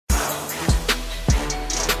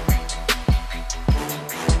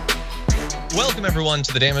Welcome everyone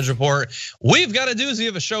to the Damage Report. We've got a doozy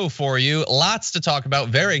of a show for you. Lots to talk about.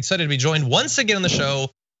 Very excited to be joined once again on the show.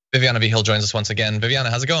 Viviana Vigil joins us once again.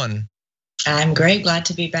 Viviana, how's it going? I'm great, glad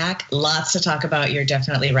to be back. Lots to talk about. You're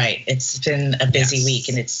definitely right. It's been a busy week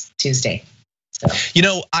and it's Tuesday. So. You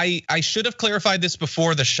know, I should have clarified this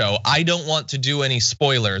before the show. I don't want to do any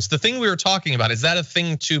spoilers. The thing we were talking about, is that a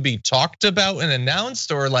thing to be talked about and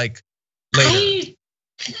announced, or like later?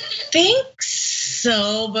 I think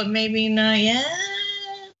so, but maybe not yet.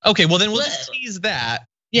 Okay, well then we'll just tease that.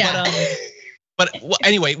 Yeah. But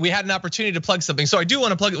anyway, we had an opportunity to plug something. So I do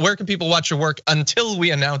want to plug, where can people watch your work until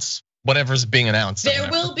we announce whatever's being announced?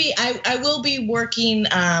 There will be, I will be working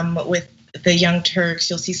with the Young Turks.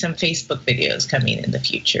 You'll see some Facebook videos coming in the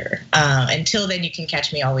future. Until then, you can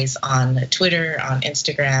catch me always on Twitter, on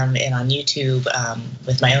Instagram, and on YouTube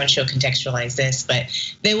with my own show, Contextualize This. But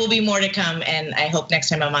there will be more to come, and I hope next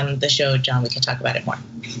time I'm on the show, John, we can talk about it more.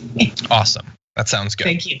 Awesome, that sounds good.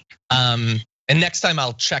 Thank you. And next time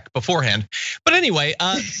I'll check beforehand. But anyway,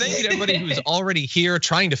 thank you to everybody who's already here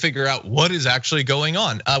trying to figure out what is actually going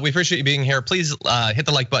on. We appreciate you being here. Please hit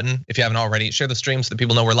the like button if you haven't already. Share the stream so that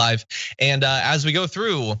people know we're live. And as we go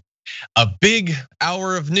through a big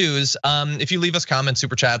hour of news, if you leave us comments,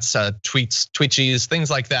 super chats, tweets, twitchies, things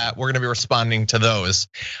like that, we're gonna be responding to those.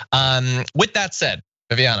 With that said,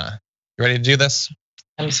 Viviana, you ready to do this?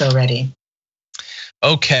 I'm so ready.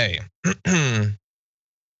 Okay.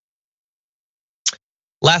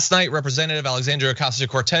 Last night, Representative Alexandria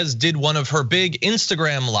Ocasio-Cortez did one of her big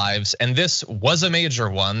Instagram lives, and this was a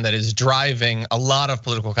major one that is driving a lot of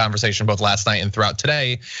political conversation both last night and throughout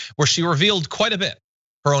today, where she revealed quite a bit.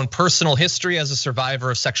 Her own personal history as a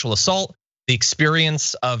survivor of sexual assault, the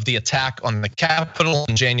experience of the attack on the Capitol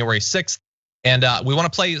on January 6th. And we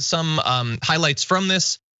wanna play some highlights from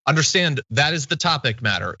this. Understand that is the topic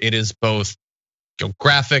matter. It is both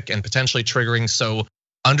graphic and potentially triggering, so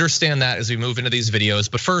understand that as we move into these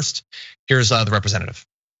videos. But first, here's the representative.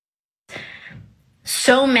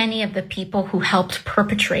 So many of the people who helped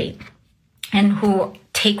perpetrate and who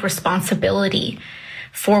take responsibility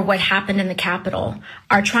for what happened in the Capitol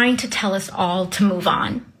are trying to tell us all to move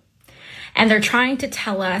on. And they're trying to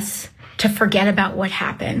tell us to forget about what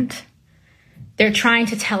happened. They're trying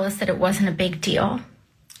to tell us that it wasn't a big deal.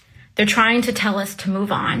 They're trying to tell us to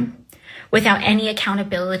move on, without any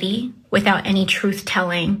accountability, without any truth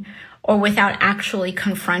telling, or without actually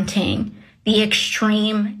confronting the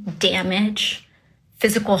extreme damage,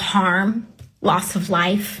 physical harm, loss of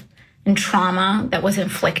life, and trauma that was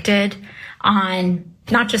inflicted on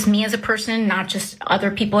not just me as a person, not just other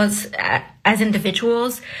people as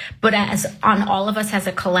individuals, but on all of us as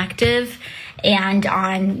a collective and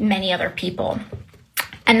on many other people.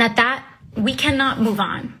 And that we cannot move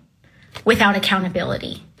on without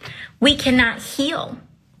accountability. We cannot heal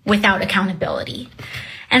without accountability.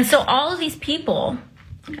 And so all of these people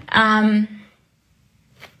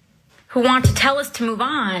who want to tell us to move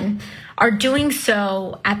on are doing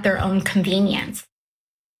so at their own convenience.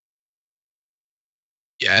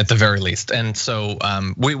 Yeah, at the very least. And so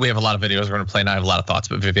we have a lot of videos we're gonna play, and I have a lot of thoughts,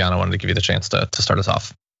 but Viviana, I wanted to give you the chance to start us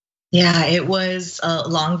off. Yeah, it was a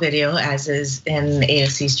long video, as is in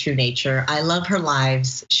AOC's true nature. I love her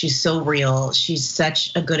lives. She's so real. She's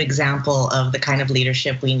such a good example of the kind of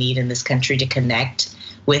leadership we need in this country to connect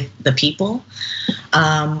with the people.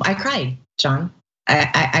 I cried, John.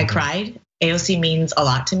 I cried. AOC means a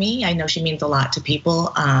lot to me. I know she means a lot to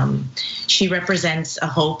people. She represents a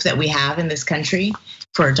hope that we have in this country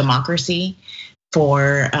for democracy,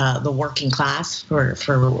 for the working class, for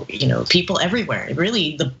people everywhere.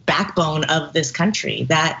 Really the backbone of this country.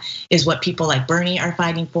 That is what people like Bernie are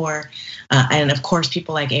fighting for. And of course,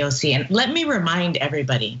 people like AOC. And let me remind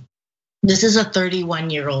everybody, this is a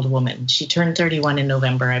 31-year-old woman. She turned 31 in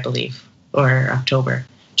November, I believe, or October,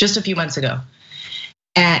 just a few months ago.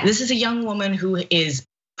 And this is a young woman who is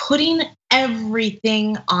putting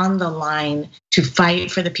everything on the line to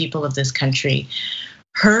fight for the people of this country.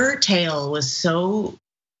 Her tale was so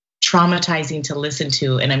traumatizing to listen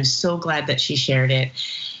to, and I'm so glad that she shared it.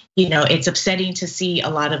 It's upsetting to see a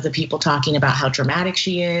lot of the people talking about how dramatic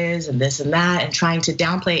she is and this and that, and trying to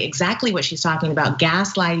downplay exactly what she's talking about,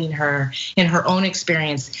 gaslighting her in her own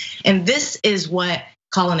experience. And this is what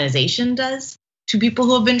colonization does to people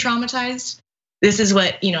who have been traumatized. This is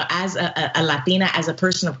what, as a Latina, as a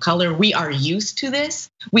person of color, we are used to this.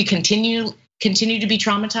 We continue to be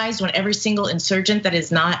traumatized when every single insurgent that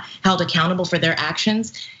is not held accountable for their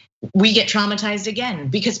actions, we get traumatized again,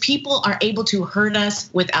 because people are able to hurt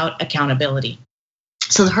us without accountability.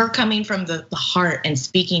 So her coming from the heart and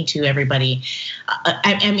speaking to everybody,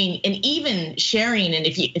 I mean, and even sharing. And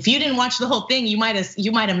if you didn't watch the whole thing, you might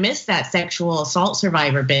have missed that sexual assault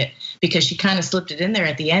survivor bit, because she kind of slipped it in there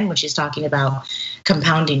at the end when she's talking about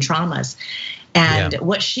compounding traumas. And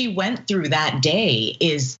what she went through that day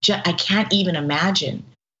is just, I can't even imagine.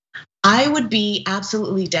 I would be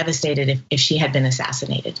absolutely devastated if she had been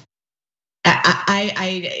assassinated.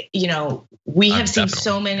 We have seen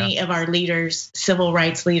so many of our leaders, civil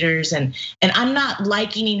rights leaders, and I'm not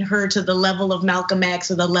likening her to the level of Malcolm X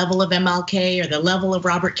or the level of MLK or the level of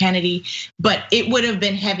Robert Kennedy, but it would have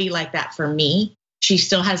been heavy like that for me. She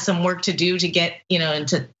still has some work to do to get,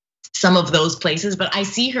 into some of those places, but I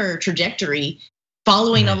see her trajectory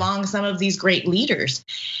following along some of these great leaders,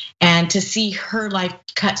 and to see her life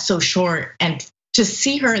cut so short, and to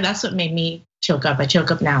see her, that's what made me choke up. I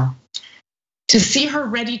choke up now. To see her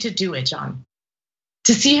ready to do it, John.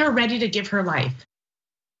 To see her ready to give her life.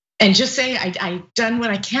 And just say, I've done what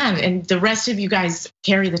I can, and the rest of you guys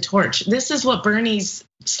carry the torch. This is what Bernie's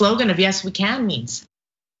slogan of Yes, We Can means.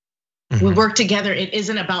 We work together. It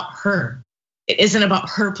isn't about her. It isn't about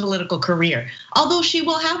her political career, although she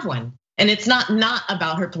will have one. And it's not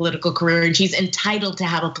about her political career, and she's entitled to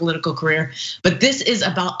have a political career. But this is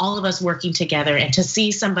about all of us working together, and to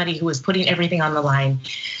see somebody who is putting everything on the line,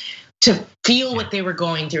 to feel what they were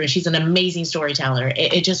going through. And she's an amazing storyteller.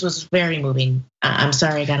 It just was very moving. I'm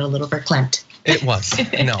sorry, I got a little verklempt. It was,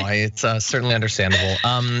 no, it's certainly understandable.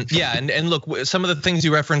 Yeah, and look, some of the things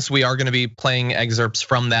you referenced, we are gonna be playing excerpts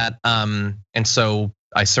from that. And so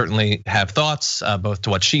I certainly have thoughts, both to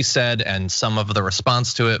what she said and some of the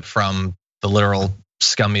response to it from the literal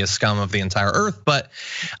scummiest scum of the entire earth. But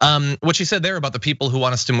what she said there about the people who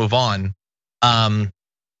want us to move on,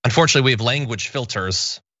 unfortunately, we have language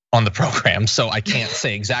filters on the program, so I can't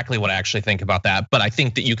say exactly what I actually think about that, but I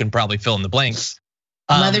think that you can probably fill in the blanks.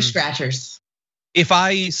 Mother scratchers. If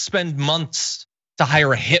I spend months to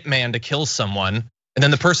hire a hitman to kill someone, and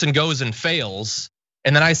then the person goes and fails,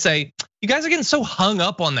 and then I say, you guys are getting so hung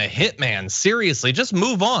up on the hitman, seriously, just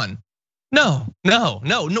move on. No.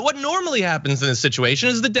 What normally happens in this situation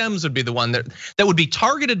is the Dems would be the one that would be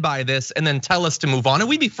targeted by this and then tell us to move on, and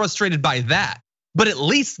we'd be frustrated by that. But at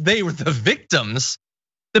least they were the victims.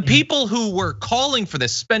 The people who were calling for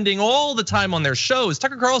this, spending all the time on their shows,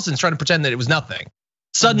 Tucker Carlson's trying to pretend that it was nothing.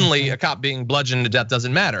 Suddenly, a cop being bludgeoned to death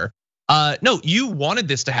doesn't matter. No, you wanted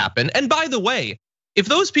this to happen. And by the way, if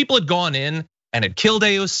those people had gone in and had killed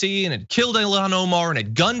AOC and had killed Ilhan Omar and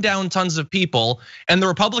had gunned down tons of people, and the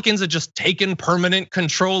Republicans had just taken permanent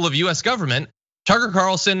control of US government, Tucker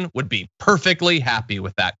Carlson would be perfectly happy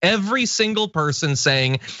with that. Every single person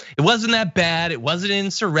saying it wasn't that bad, it wasn't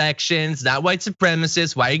insurrection, it's not white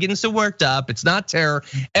supremacists, why are you getting so worked up? It's not terror.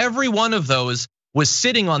 Every one of those was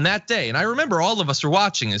sitting on that day. And I remember all of us were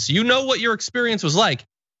watching this. You know what your experience was like.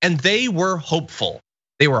 And they were hopeful.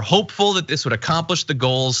 They were hopeful that this would accomplish the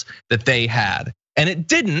goals that they had. And it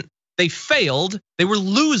didn't. They failed. They were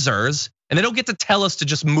losers. And they don't get to tell us to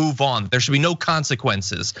just move on. There should be no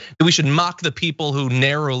consequences. That we should mock the people who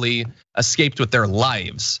narrowly escaped with their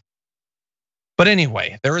lives. But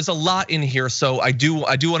anyway, there is a lot in here, so I do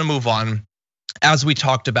want to move on. As we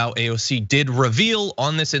talked about, AOC did reveal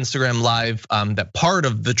on this Instagram live that part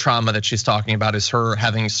of the trauma that she's talking about is her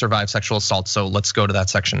having survived sexual assault. So let's go to that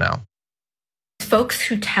section now. Folks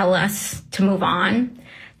who tell us to move on,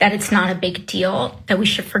 that it's not a big deal, that we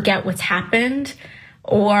should forget what's happened,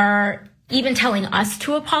 or even telling us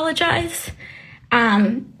to apologize.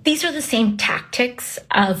 These are the same tactics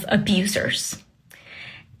of abusers.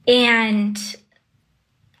 And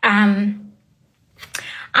I'm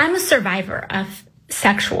a survivor of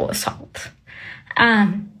sexual assault.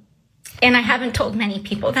 And I haven't told many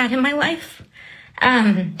people that in my life.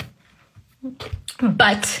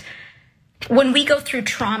 But when we go through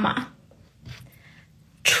trauma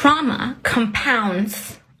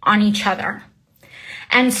compounds on each other.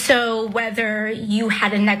 And so whether you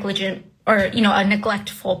had a negligent or a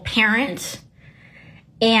neglectful parent,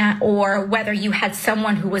 or whether you had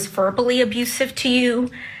someone who was verbally abusive to you,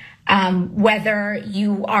 whether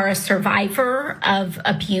you are a survivor of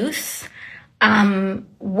abuse,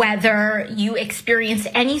 whether you experience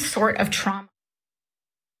any sort of trauma.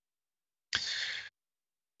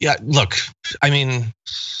 Yeah, look, I mean,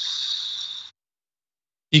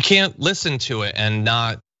 you can't listen to it and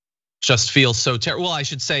not just feel so terrible. Well, I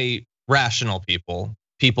should say rational people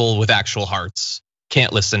with actual hearts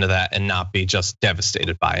can't listen to that and not be just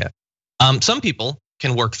devastated by it. Some people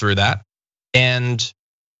can work through that. And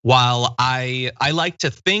while I like to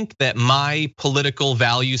think that my political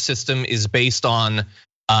value system is based on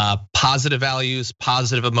positive values,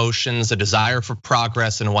 positive emotions, a desire for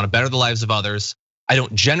progress, and want to better the lives of others. I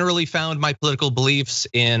don't generally found my political beliefs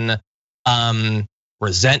in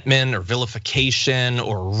resentment or vilification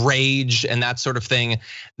or rage and that sort of thing.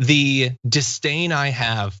 The disdain I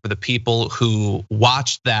have for the people who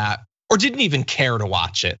watched that or didn't even care to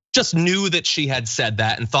watch it, just knew that she had said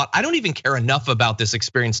that and thought, I don't even care enough about this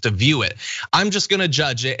experience to view it. I'm just gonna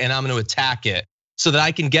judge it and I'm gonna attack it so that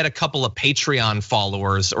I can get a couple of Patreon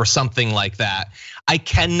followers or something like that. I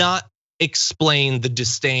cannot explain the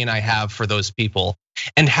disdain I have for those people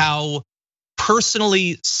and how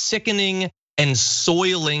personally sickening and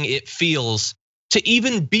soiling it feels to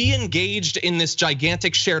even be engaged in this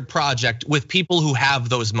gigantic shared project with people who have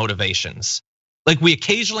those motivations. Like, we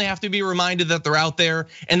occasionally have to be reminded that they're out there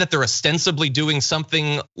and that they're ostensibly doing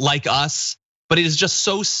something like us, but it is just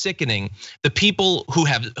so sickening. The people who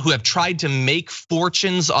have tried to make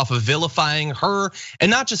fortunes off of vilifying her,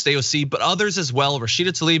 and not just AOC, but others as well, Rashida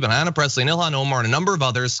Tlaib and Ayanna Pressley, and Ilhan Omar, and a number of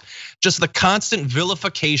others, just the constant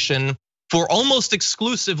vilification for almost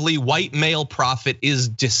exclusively white male profit is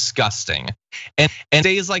disgusting. And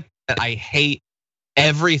days like that, I hate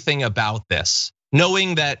everything about this,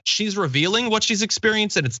 knowing that she's revealing what she's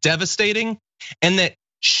experienced and it's devastating, and that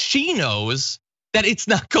she knows that it's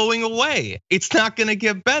not going away. It's not gonna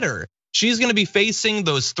get better. She's gonna be facing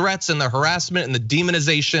those threats and the harassment and the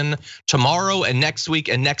demonization tomorrow and next week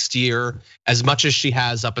and next year as much as she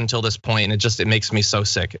has up until this point. And it makes me so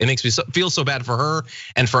sick. It makes me feel so bad for her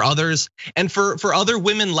and for others and for other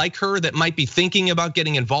women like her that might be thinking about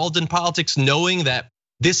getting involved in politics, knowing that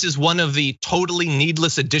this is one of the totally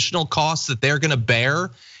needless additional costs that they're gonna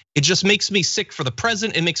bear. It just makes me sick for the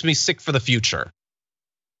present. It makes me sick for the future.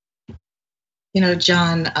 You know,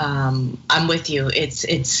 John, I'm with you.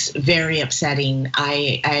 It's very upsetting.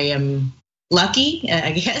 I am lucky,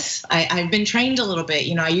 I guess. I've been trained a little bit.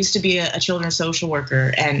 You know, I used to be a children's social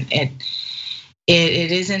worker, and it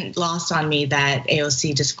isn't lost on me that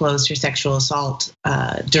AOC disclosed her sexual assault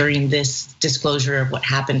during this disclosure of what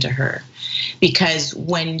happened to her. Because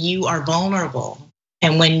when you are vulnerable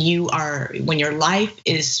and when your life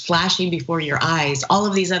is flashing before your eyes, all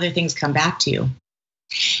of these other things come back to you.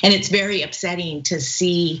 And it's very upsetting to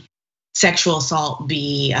see sexual assault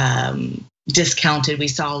be discounted. We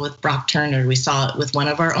saw it with Brock Turner. We saw it with one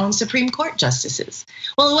of our own Supreme Court justices.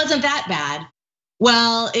 Well, it wasn't that bad.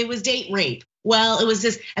 Well, it was date rape. Well, it was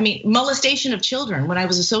this, molestation of children. When I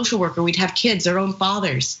was a social worker, we'd have kids, their own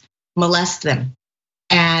fathers molest them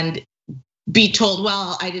and be told,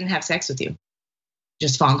 well, I didn't have sex with you,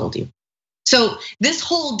 just fondled you. So this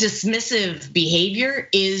whole dismissive behavior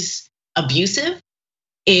is abusive.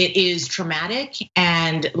 It is traumatic.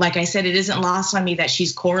 And like I said, it isn't lost on me that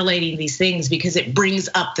she's correlating these things because it brings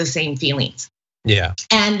up the same feelings. Yeah.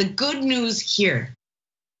 And the good news here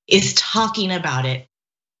is talking about it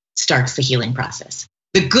starts the healing process.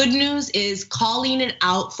 The good news is calling it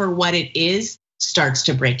out for what it is starts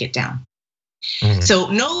to break it down.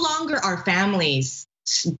 So no longer are families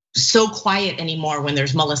so quiet anymore when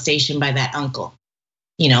there's molestation by that uncle.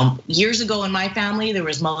 You know, years ago in my family, there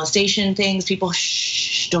was molestation things. People,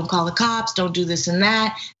 shh, don't call the cops, don't do this and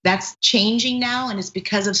that. That's changing now, and it's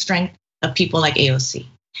because of strength of people like AOC.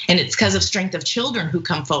 And it's because of strength of children who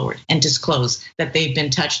come forward and disclose that they've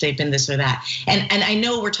been touched, they've been this or that. And I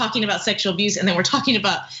know we're talking about sexual abuse, and then we're talking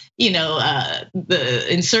about, the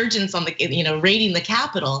insurgents on the, raiding the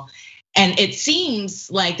Capitol. And it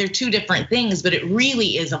seems like they're two different things, but it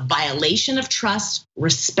really is a violation of trust,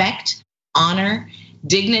 respect, honor,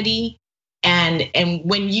 dignity, and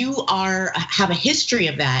when you have a history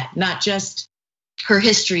of that, not just her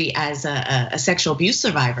history as a sexual abuse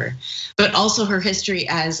survivor, but also her history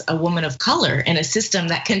as a woman of color in a system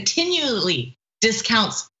that continually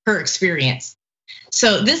discounts her experience.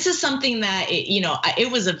 So this is something that,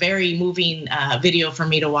 it was a very moving video for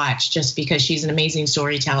me to watch, just because she's an amazing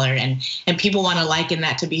storyteller, and people want to liken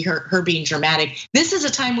that to be her being dramatic. This is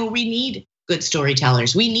a time where we need good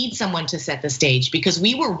storytellers. We need someone to set the stage, because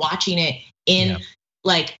we were watching it in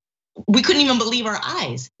we couldn't even believe our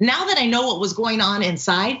eyes. Now that I know what was going on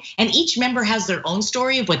inside, and each member has their own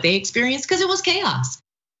story of what they experienced, because it was chaos.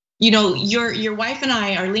 Your wife and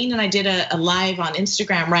I, Arlene and I, did a live on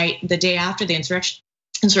Instagram right the day after the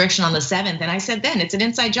insurrection on the 7th, and I said then it's an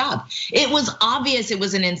inside job. It was obvious it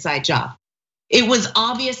was an inside job. It was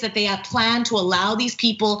obvious that they had planned to allow these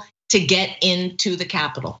people to get into the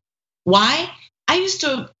Capitol. Why? I used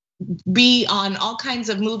to be on all kinds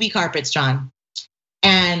of movie carpets, John,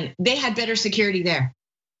 and they had better security there.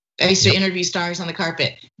 I used to interview stars on the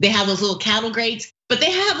carpet. They have those little cattle grates, but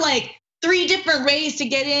they have like 3 different ways to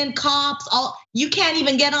get in, cops, you can't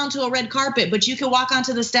even get onto a red carpet, but you can walk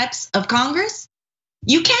onto the steps of Congress.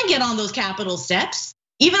 You can't get on those Capitol steps,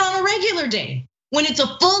 even on a regular day. When it's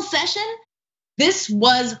a full session, this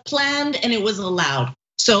was planned and it was allowed.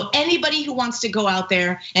 So anybody who wants to go out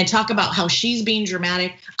there and talk about how she's being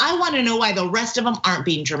dramatic, I wanna know why the rest of them aren't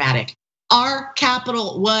being dramatic. Our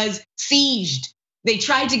Capitol was sieged. They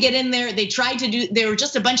tried to get in there, they were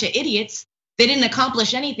just a bunch of idiots. They didn't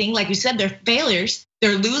accomplish anything. Like you said, they're failures,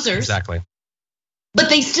 they're losers. Exactly. But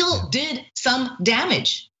they still did some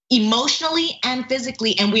damage emotionally and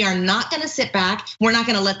physically, and we are not gonna sit back. We're not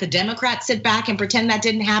gonna let the Democrats sit back and pretend that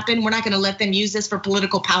didn't happen. We're not gonna let them use this for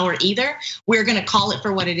political power either. We're gonna call it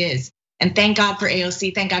for what it is. And thank God for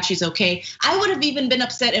AOC, thank God she's okay. I would have even been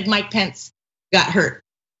upset if Mike Pence got hurt.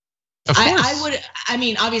 I would, I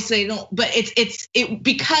mean, obviously I don't, but it's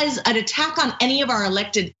because an attack on any of our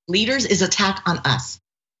elected leaders is attack on us.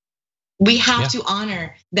 We have to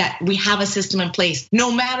honor that we have a system in place,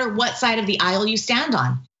 no matter what side of the aisle you stand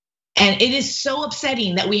on. And it is so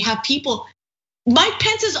upsetting that we have people, Mike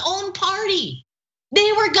Pence's own party,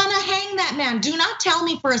 they were gonna hang that man. Do not tell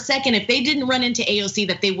me for a second if they didn't run into AOC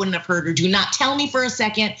that they wouldn't have hurt her. Do not tell me for a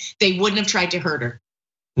second they wouldn't have tried to hurt her.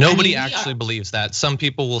 Nobody actually believes that. Some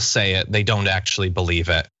people will say it, they don't actually believe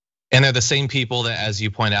it. And they're the same people that, as you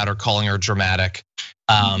point out, are calling her dramatic.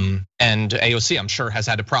 And AOC, I'm sure, has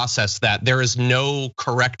had to process that there is no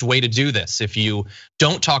correct way to do this. If you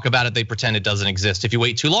don't talk about it, they pretend it doesn't exist. If you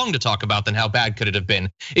wait too long to talk about, then how bad could it have been?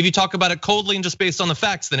 If you talk about it coldly and just based on the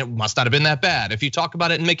facts, then it must not have been that bad. If you talk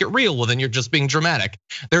about it and make it real, well, then you're just being dramatic.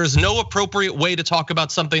 There is no appropriate way to talk about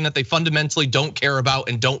something that they fundamentally don't care about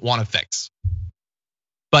and don't want to fix.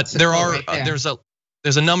 But there are,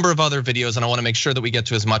 there's a number of other videos, and I want to make sure that we get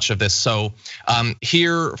to as much of this. So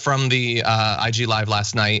here from the IG Live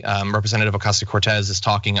last night, Representative Ocasio-Cortez is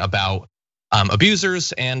talking about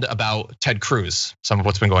abusers and about Ted Cruz, some of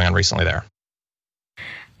what's been going on recently there.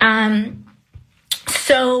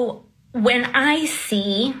 So when I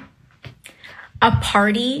see a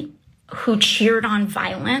party who cheered on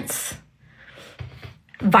violence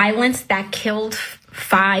that killed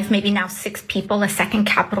 5, maybe now 6 people, a second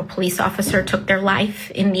Capitol police officer took their life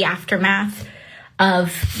in the aftermath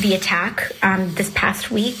of the attack this past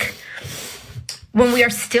week. When we are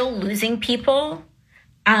still losing people,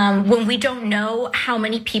 when we don't know how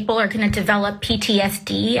many people are going to develop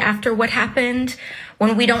PTSD after what happened,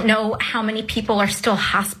 when we don't know how many people are still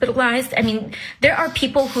hospitalized. I mean, there are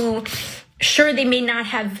people who, sure, they may not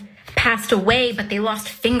have passed away, but they lost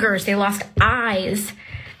fingers, they lost eyes,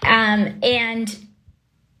 and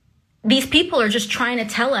these people are just trying to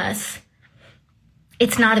tell us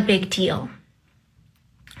it's not a big deal.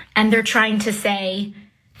 And they're trying to say,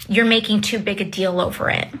 you're making too big a deal over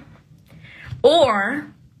it. Or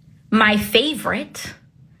my favorite,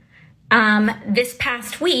 this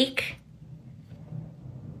past week,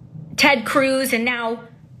 Ted Cruz and now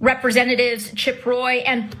Representatives Chip Roy,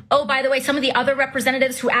 and oh, by the way, some of the other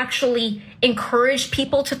representatives who actually encouraged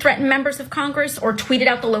people to threaten members of Congress or tweeted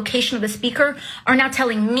out the location of the speaker are now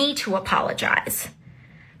telling me to apologize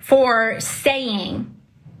for saying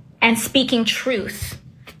and speaking truth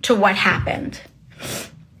to what happened.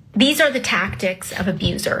 These are the tactics of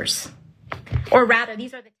abusers, or rather,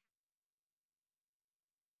 these are the.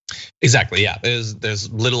 Exactly, yeah.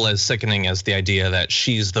 There's little as sickening as the idea that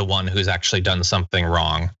she's the one who's actually done something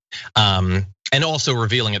wrong. And also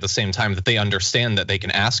revealing at the same time that they understand that they can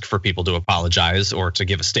ask for people to apologize or to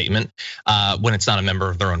give a statement when it's not a member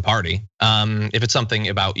of their own party. If it's something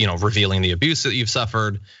about, revealing the abuse that you've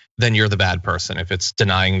suffered, then you're the bad person. If it's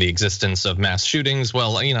denying the existence of mass shootings,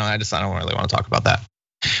 well, I don't really want to talk about that.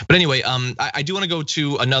 But anyway, I do want to go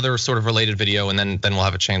to another sort of related video, and then we'll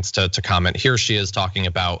have a chance to comment. Here she is talking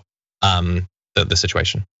about the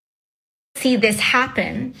situation. See this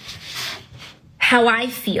happen, how I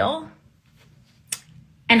feel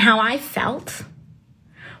and how I felt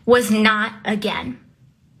was not again.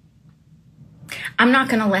 I'm not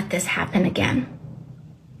gonna let this happen again.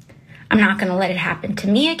 I'm not gonna let it happen to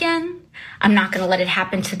me again. I'm not gonna let it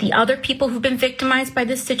happen to the other people who've been victimized by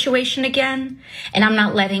this situation again. And I'm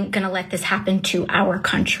not gonna let this happen to our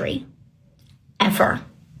country, ever.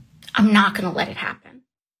 I'm not gonna let it happen.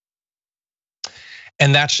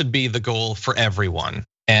 And that should be the goal for everyone.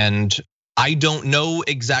 And I don't know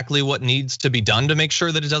exactly what needs to be done to make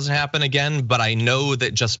sure that it doesn't happen again, but I know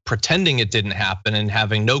that just pretending it didn't happen and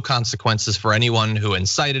having no consequences for anyone who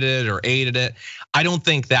incited it or aided it, I don't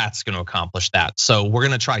think that's gonna accomplish that. So we're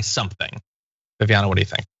gonna try something. Viviana, what do you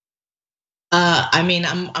think? I mean,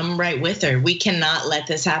 I'm right with her. We cannot let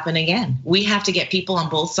this happen again. We have to get people on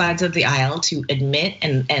both sides of the aisle to admit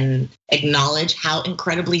and acknowledge how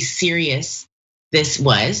incredibly serious this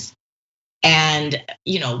was. And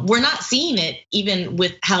we're not seeing it even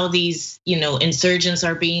with how these insurgents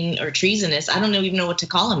are being, or treasonous. I don't even know what to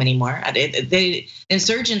call them anymore.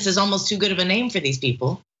 Insurgents is almost too good of a name for these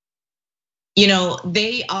people.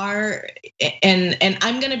 They are, and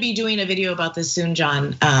I'm gonna be doing a video about this soon,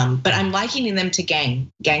 John. But I'm likening them to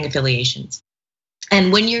gang affiliations.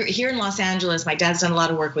 And when you're here in Los Angeles, my dad's done a lot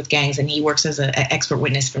of work with gangs, and he works as an expert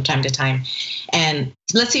witness from time to time. And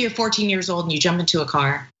let's say you're 14 years old and you jump into a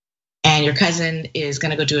car, and your cousin is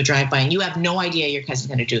gonna go do a drive-by, and you have no idea your cousin's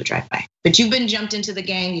gonna do a drive-by. But you've been jumped into the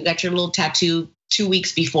gang, you got your little tattoo 2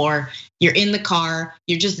 weeks before, you're in the car,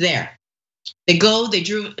 you're just there. They go, they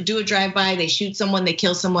do a drive-by, they shoot someone, they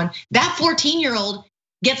kill someone. That 14-year-old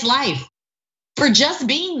gets life for just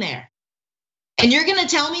being there. And you're gonna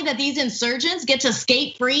tell me that these insurgents get to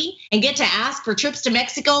skate free and get to ask for trips to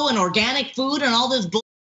Mexico and organic food and all this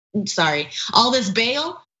all this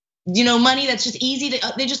bail, money that's just easy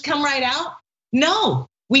to, they just come right out? No,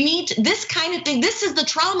 we need this kind of thing. This is the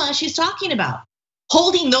trauma she's talking about.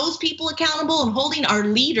 Holding those people accountable and holding our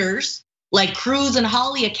leaders like Cruz and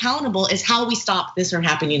Hawley accountable is how we stop this from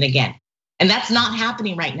happening again. And that's not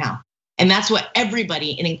happening right now. And that's what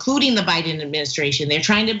everybody, and including the Biden administration, they're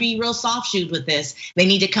trying to be real soft-shoed with this. They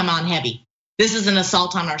need to come on heavy. This is an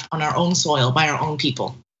assault on our own soil by our own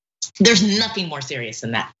people. There's nothing more serious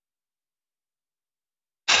than that.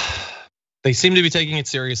 They seem to be taking it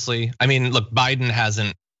seriously. I mean, look, Biden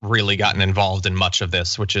hasn't really gotten involved in much of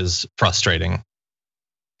this, which is frustrating.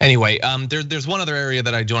 Anyway, there's one other area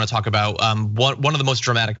that I do want to talk about. One of the most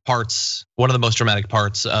dramatic parts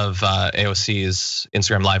of AOC's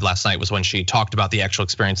Instagram Live last night was when she talked about the actual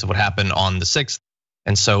experience of what happened on the 6th.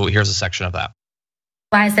 And so here's a section of that.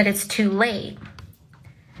 Realize that it's too late.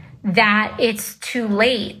 That it's too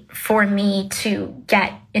late for me to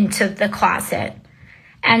get into the closet.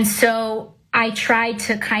 And so I tried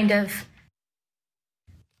to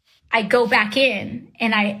I go back in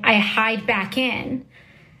and I hide back in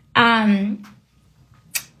the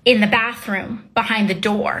bathroom behind the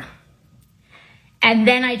door. And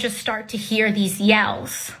then I just start to hear these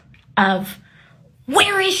yells of,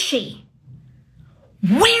 "Where is she?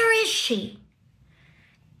 Where is she?"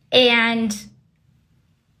 And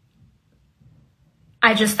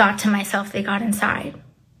I just thought to myself, they got inside.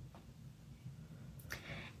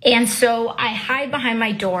 And so I hide behind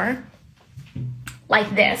my door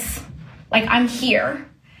like this, like I'm here,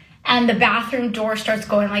 and the bathroom door starts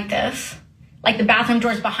going like this, like the bathroom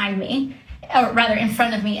door's behind me, or rather in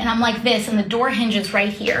front of me, and I'm like this, and the door hinges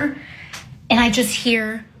right here, and I just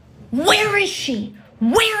hear, "Where is she?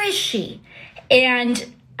 Where is she?" And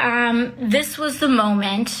this was the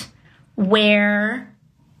moment where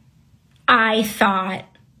I thought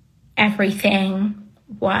everything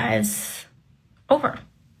was over.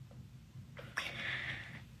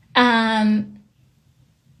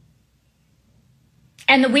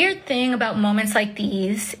 And the weird thing about moments like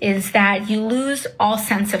these is that you lose all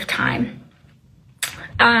sense of time.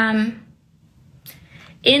 In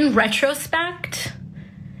retrospect,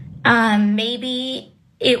 maybe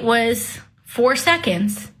it was 4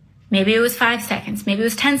 seconds, maybe it was 5 seconds, maybe it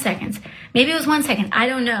was 10 seconds, maybe it was 1 second, I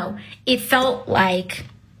don't know. It felt like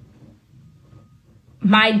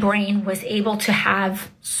my brain was able to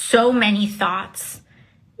have so many thoughts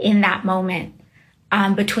in that moment,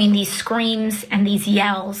 between these screams and these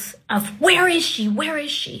yells of, "Where is she? Where is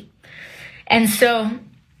she?" And so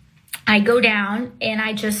I go down and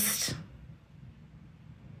I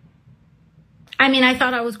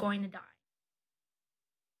thought I was going to die.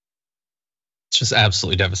 It's just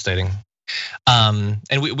absolutely devastating. And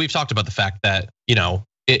we've talked about the fact that,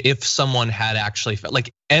 if someone had actually felt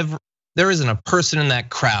like there isn't a person in that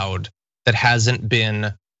crowd that hasn't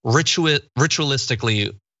been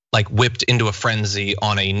ritualistically like whipped into a frenzy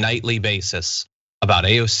on a nightly basis about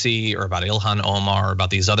AOC or about Ilhan Omar or about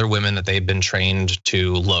these other women that they've been trained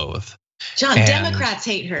to loathe. John, Democrats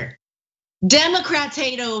hate her. Democrats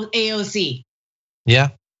hate AOC. Yeah.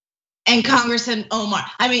 And Congresswoman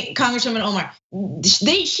Omar.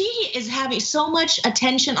 She is having so much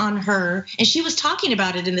attention on her, and she was talking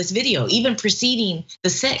about it in this video, even preceding the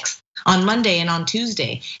 6th on Monday and on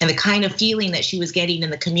Tuesday, and the kind of feeling that she was getting in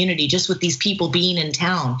the community just with these people being in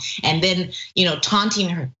town, and then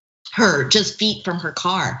taunting her just feet from her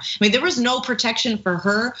car. I mean, there was no protection for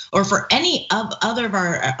her or for any of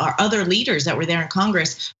our other leaders that were there in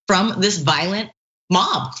Congress from this violent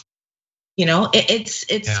mob.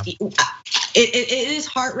 It is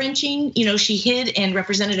heart-wrenching. She hid in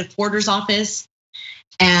Representative Porter's office,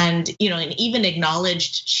 and and even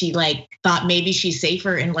acknowledged she thought maybe she's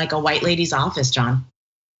safer in a white lady's office, John.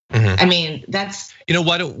 I mean, that's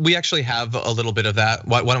why don't we actually have a little bit of that?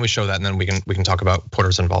 Why don't we show that, and then we can talk about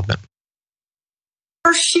Porter's involvement.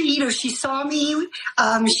 First, she saw me,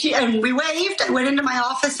 and we waved. I went into my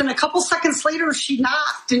office, and a couple seconds later, she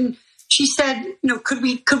knocked and she said, could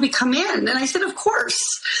we come in? And I said, of course.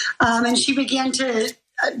 And she began to,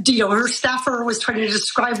 her staffer was trying to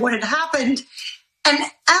describe what had happened. And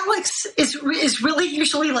Alex is really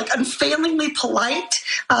usually unfailingly polite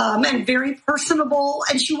and very personable.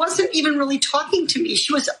 And she wasn't even really talking to me.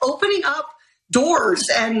 She was opening up doors.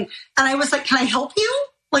 And I was like, can I help you?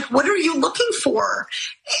 What are you looking for?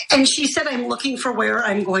 And she said, I'm looking for where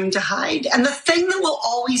I'm going to hide. And the thing that will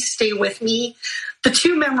always stay with me, the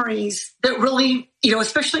two memories that really,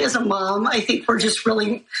 especially as a mom, I think were just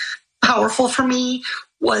really powerful for me,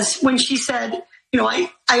 was when she said, I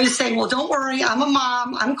was saying, well, don't worry, I'm a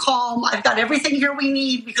mom, I'm calm, I've got everything here we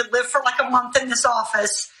need. We could live for a month in this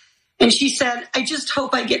office. And she said, I just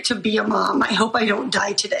hope I get to be a mom. I hope I don't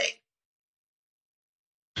die today.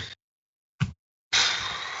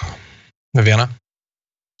 Viviana?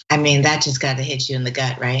 I mean, that just got to hit you in the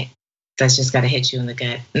gut, right? That's just got to hit you in the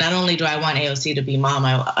gut. Not only do I want AOC to be mom,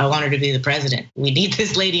 I want her to be the president. We need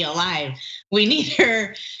this lady alive. We need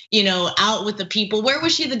her, out with the people. Where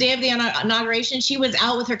was she the day of the inauguration? She was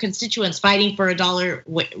out with her constituents fighting for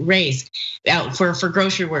 $1 raise out for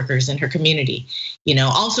grocery workers in her community.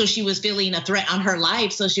 Also she was feeling a threat on her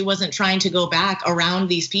life, so she wasn't trying to go back around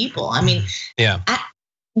these people. I mean, yeah.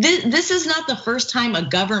 This is not the first time a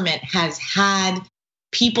government has had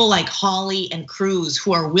people like Hawley and Cruz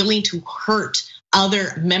who are willing to hurt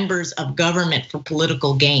other members of government for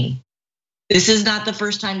political gain. This is not the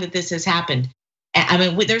first time that this has happened. I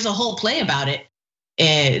mean, there's a whole play about it.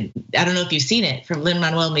 I don't know if you've seen it, from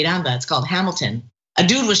Lin-Manuel Miranda. It's called Hamilton. A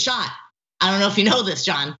dude was shot. I don't know if you know this,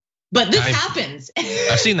 John, but this happens.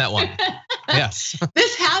 I've seen that one. Yes.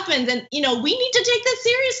 This happens, and we need to take this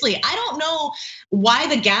seriously. I don't know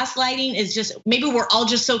why the gaslighting is just, maybe we're all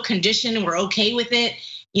just so conditioned and we're okay with it.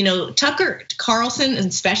 Tucker Carlson,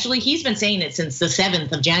 especially, he's been saying it since the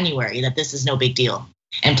 7th of January that this is no big deal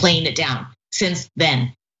and playing it down since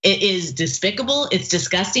then. It is despicable, it's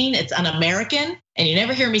disgusting, it's un-American, and you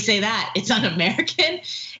never hear me say that. It's un-American,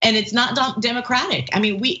 and it's not democratic. I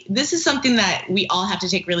mean, this is something that we all have to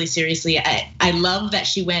take really seriously. I love that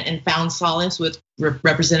she went and found solace with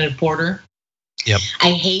Representative Porter. Yep. I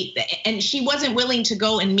hate that, and she wasn't willing to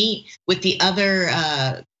go and meet with the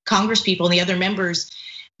other Congress people and the other members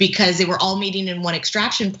because they were all meeting in one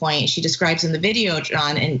extraction point. She describes in the video,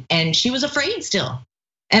 John, and she was afraid still,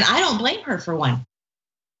 and I don't blame her for one.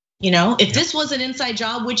 If this was an inside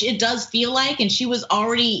job, which it does feel like, and she was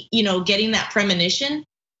already, getting that premonition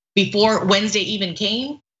before Wednesday even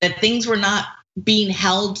came, that things were not being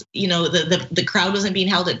held, the crowd wasn't being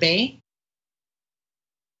held at bay.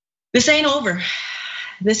 This ain't over.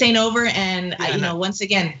 This ain't over, and once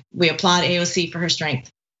again, we applaud AOC for her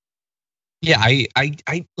strength. Yeah,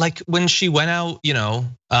 I like when she went out,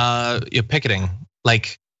 picketing,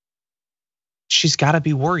 she's got to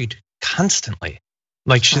be worried constantly.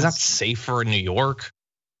 She's not safer in New York,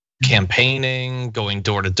 campaigning, going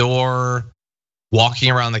door to door, walking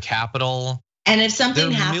around the Capitol. And if something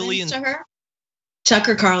happens to her,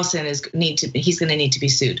 Tucker Carlson he's going to need to be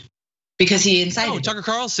sued because he incited. No, Tucker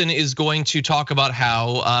Carlson is going to talk about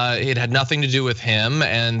how it had nothing to do with him,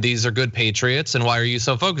 and these are good patriots, and why are you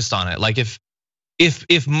so focused on it?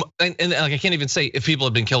 And I can't even say if people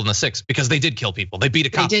have been killed in the 6th, because they did kill people. They beat a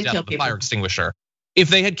cop to death with a fire extinguisher. If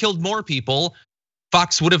they had killed more people,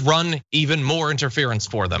 Fox would have run even more interference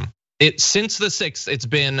for them. Since the 6th, it's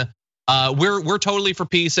been we're totally for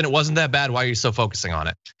peace and it wasn't that bad. Why are you so focusing on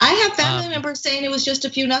it? I have family members saying it was just a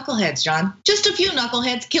few knuckleheads, John. Just a few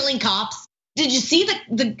knuckleheads killing cops. Did you see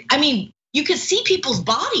I mean, you could see people's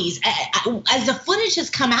bodies as the footage has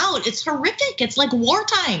come out. It's horrific. It's like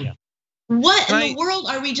wartime. Yeah. What in the world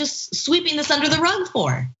are we just sweeping this under the rug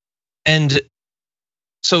for? And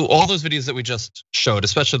so all those videos that we just showed,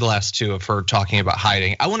 especially the last 2 of her talking about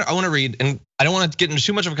hiding, I want to read, and I don't want to get into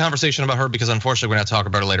too much of a conversation about her because unfortunately we're going to talk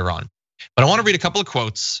about it later on. But I want to read a couple of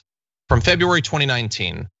quotes from February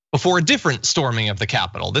 2019 before a different storming of the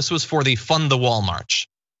Capitol. This was for the Fund the Wall March,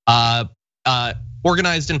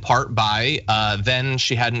 organized in part by then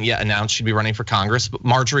she hadn't yet announced she'd be running for Congress, but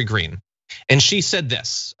Marjorie Greene. And she said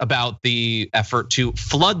this about the effort to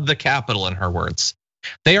flood the Capitol, in her words.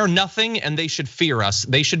 They are nothing and they should fear us.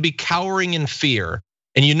 They should be cowering in fear.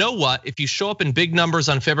 And you know what? If you show up in big numbers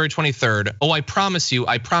on February 23rd, I promise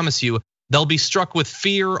you, they'll be struck with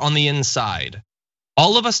fear on the inside.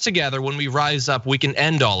 All of us together, when we rise up, we can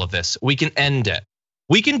end all of this. We can end it.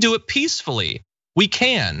 We can do it peacefully. We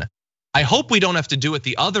can. I hope we don't have to do it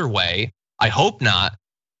the other way. I hope not.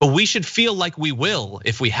 But we should feel like we will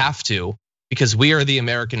if we have to, because we are the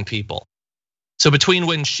American people. So between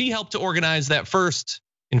when she helped to organize that first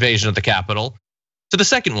invasion of the Capitol to the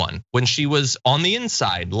second one, when she was on the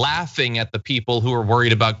inside laughing at the people who were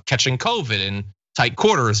worried about catching COVID in tight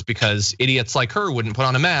quarters because idiots like her wouldn't put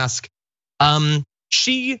on a mask,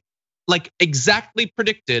 she like exactly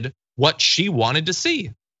predicted what she wanted to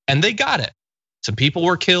see, and they got it. Some people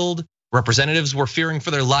were killed, representatives were fearing for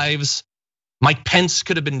their lives. Mike Pence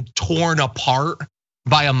could have been torn apart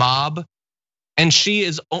by a mob, and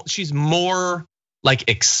she's more like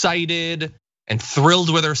excited and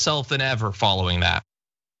thrilled with herself than ever following that.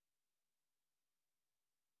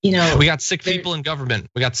 You know, we got sick people in government.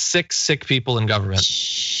 We got sick people in government.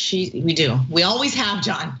 We do. We always have,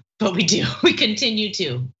 John, but we do. We continue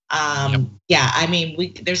to. Yep. Yeah, I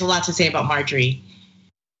mean, there's a lot to say about Marjorie,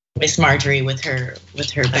 Miss Marjorie, with her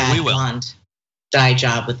bad blonde dye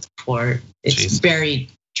job with the port. It's very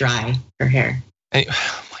dry, her hair. Oh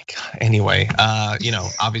my God. Anyway,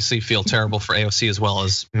 obviously feel terrible for AOC as well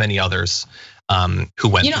as many others who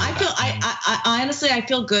went. You know, I honestly, I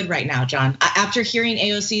feel good right now, John. After hearing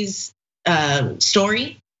AOC's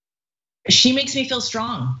story, she makes me feel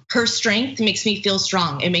strong. Her strength makes me feel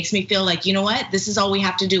strong. It makes me feel like, you know what? This is all we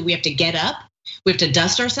have to do. We have to get up. We have to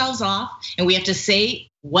dust ourselves off, and we have to say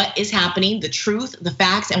what is happening, the truth, the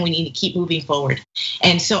facts, and we need to keep moving forward.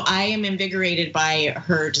 And so I am invigorated by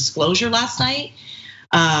her disclosure last night.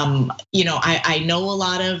 I know a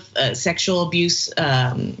lot of sexual abuse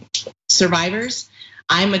survivors.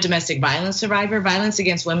 I'm a domestic violence survivor. Violence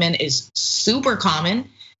against women is super common.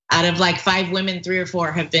 Out of like 5 women, 3 or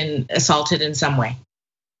 4 have been assaulted in some way.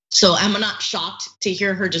 So I'm not shocked to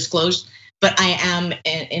hear her disclose, but I am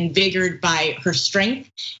invigorated by her strength.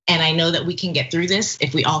 And I know that we can get through this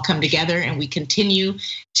if we all come together and we continue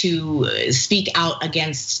to speak out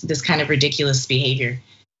against this kind of ridiculous behavior.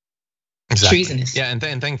 Exactly. Treasonous. Yeah, and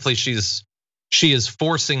thankfully she is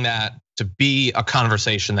forcing that to be a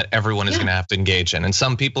conversation that everyone is gonna have to engage in. And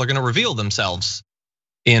some people are gonna reveal themselves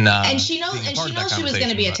in and she knows she was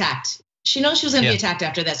gonna be attacked. She knows she was gonna be attacked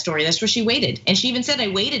after that story. That's where she waited. And she even said, I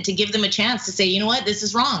waited to give them a chance to say, you know what, this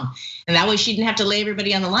is wrong. And that way she didn't have to lay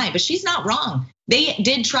everybody on the line. But she's not wrong. They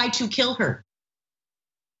did try to kill her.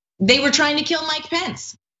 They were trying to kill Mike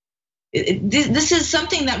Pence. This is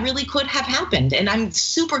something that really could have happened. And I'm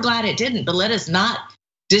super glad it didn't, but let us not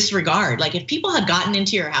disregard. Like if people had gotten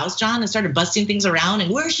into your house, John, and started busting things around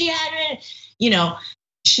and where's she at?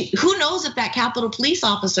 Who knows if that Capitol Police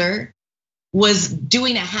officer was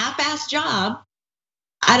doing a half-assed job.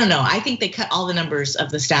 I don't know. I think they cut all the numbers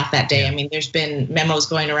of the staff that day. I mean, there's been memos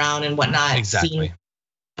going around and whatnot. Exactly.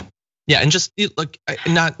 Yeah, and just look,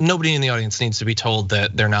 nobody in the audience needs to be told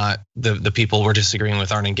that they're not the people we're disagreeing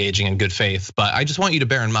with aren't engaging in good faith. But I just want you to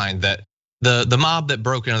bear in mind that the mob that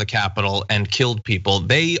broke into the Capitol and killed people,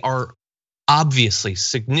 they are obviously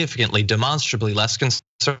significantly, demonstrably less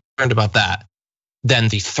concerned about that than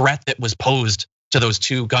the threat that was posed to those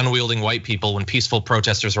 2 gun-wielding white people when peaceful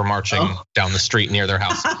protesters were marching down the street near their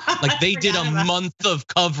house. Like they did a month of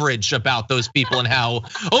coverage about those people and how,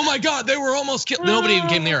 oh my God, they were almost killed. Nobody even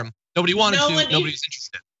came near them. Nobody wanted to, nobody was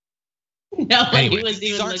interested. Nobody was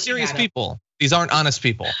even these aren't serious people. These aren't honest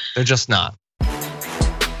people. They're just not.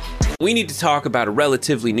 We need to talk about a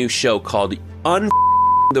relatively new show called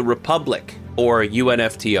the Republic, or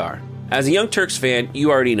UNFTR. As a Young Turks fan, you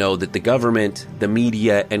already know that the government, the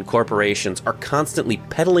media, and corporations are constantly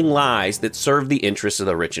peddling lies that serve the interests of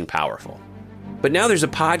the rich and powerful. But now there's a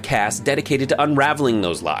podcast dedicated to unraveling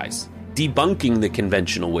those lies, debunking the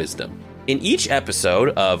conventional wisdom. In each episode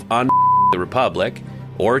of the Republic,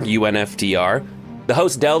 or UNFTR, the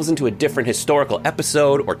host delves into a different historical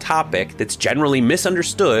episode or topic that's generally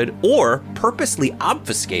misunderstood or purposely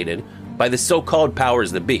obfuscated by the so-called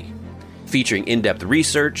powers that be, featuring in-depth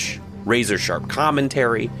research, razor-sharp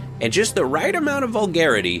commentary, and just the right amount of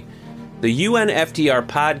vulgarity. The UNFTR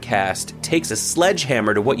podcast takes a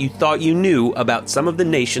sledgehammer to what you thought you knew about some of the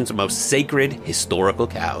nation's most sacred historical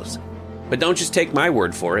cows. But don't just take my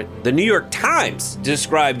word for it. The New York Times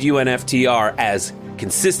described UNFTR as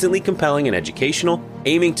consistently compelling and educational,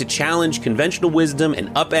 aiming to challenge conventional wisdom and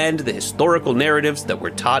upend the historical narratives that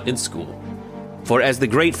were taught in school. For as the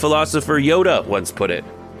great philosopher Yoda once put it,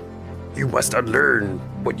 you must unlearn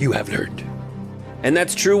what you have learned. And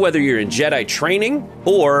that's true whether you're in Jedi training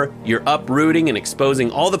or you're uprooting and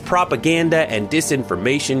exposing all the propaganda and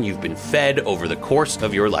disinformation you've been fed over the course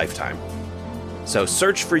of your lifetime. So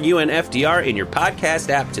search for UNFDR in your podcast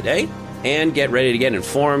app today and get ready to get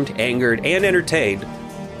informed, angered, and entertained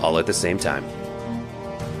all at the same time.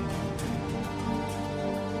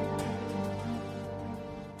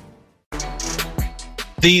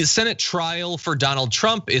 The Senate trial for Donald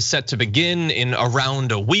Trump is set to begin in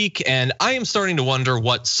around a week, and I am starting to wonder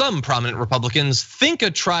what some prominent Republicans think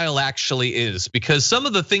a trial actually is, because some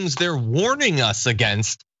of the things they're warning us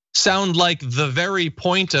against sound like the very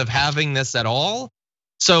point of having this at all.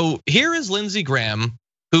 So here is Lindsey Graham,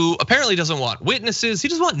 who apparently doesn't want witnesses. He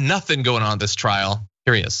doesn't want nothing going on at this trial.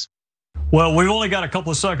 Here he is. Well, we've only got a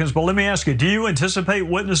couple of seconds, but let me ask you, do you anticipate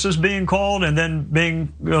witnesses being called and then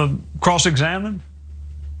being cross-examined?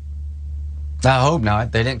 I hope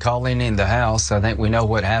not. They didn't call any in the House. I think we know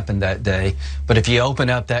what happened that day. But if you open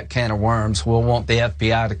up that can of worms, we'll want the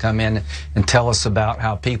FBI to come in and tell us about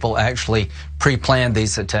how people actually pre-planned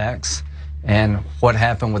these attacks and what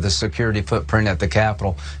happened with the security footprint at the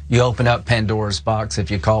Capitol. You open up Pandora's box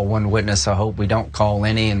if you call one witness. I hope we don't call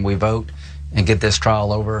any and we vote and get this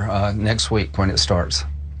trial over next week when it starts.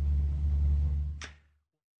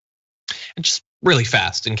 Just really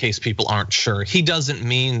fast, in case people aren't sure, he doesn't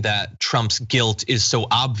mean that Trump's guilt is so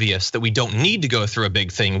obvious that we don't need to go through a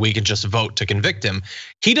big thing. We can just vote to convict him.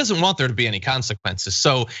 He doesn't want there to be any consequences.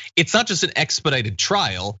 So it's not just an expedited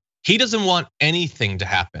trial. He doesn't want anything to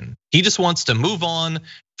happen. He just wants to move on,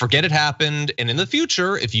 forget it happened. And in the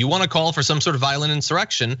future, if you want to call for some sort of violent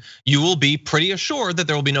insurrection, you will be pretty assured that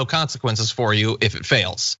there will be no consequences for you if it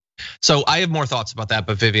fails. So I have more thoughts about that,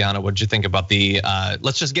 but Viviana, what did you think about the,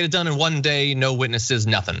 let's just get it done in one day, no witnesses,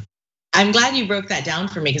 nothing? I'm glad you broke that down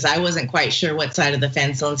for me because I wasn't quite sure what side of the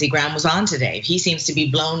fence Lindsey Graham was on today. He seems to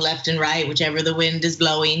be blown left and right, whichever the wind is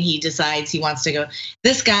blowing, he decides he wants to go.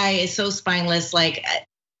 This guy is so spineless, like,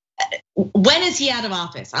 when is he out of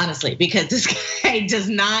office, honestly? Because this guy does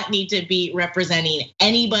not need to be representing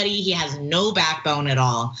anybody. He has no backbone at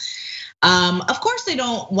all. Of course they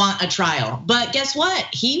don't want a trial, but guess what?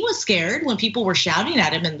 He was scared when people were shouting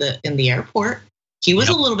at him in the airport. He was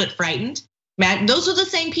a little bit frightened. Matt, those are the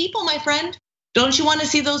same people, my friend. Don't you want to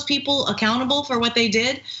see those people accountable for what they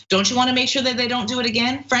did? Don't you want to make sure that they don't do it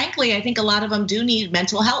again? Frankly, I think a lot of them do need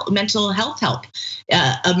mental health help.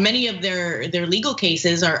 Many of their legal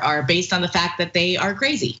cases are based on the fact that they are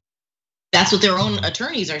crazy. That's what their own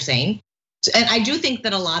attorneys are saying. And I do think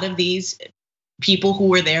that a lot of these people who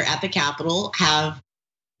were there at the Capitol have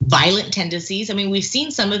violent tendencies. I mean, we've seen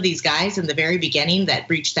some of these guys in the very beginning that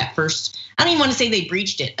breached that first, I don't even want to say they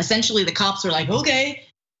breached it. Essentially, the cops were like, okay,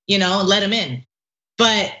 let them in.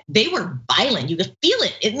 But they were violent. You could feel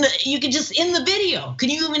it. You could just in the video. Can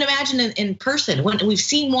you even imagine in person? When we've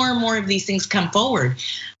seen more and more of these things come forward,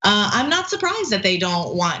 I'm not surprised that they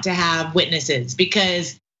don't want to have witnesses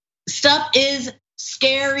because stuff is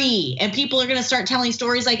scary and people are gonna start telling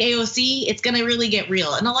stories like AOC. It's gonna really get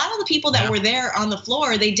real. And a lot of the people that were there on the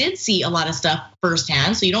floor, they did see a lot of stuff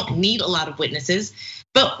firsthand. So you don't need a lot of witnesses.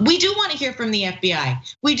 But we do want to hear from the FBI.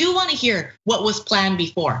 We do want to hear what was planned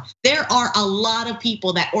before. There are a lot of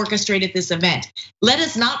people that orchestrated this event. Let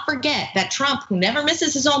us not forget that Trump, who never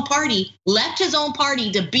misses his own party, left his own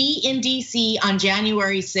party to be in DC on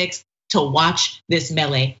January 6th to watch this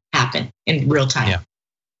melee happen in real time.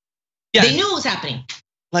 Yeah, they knew it was happening.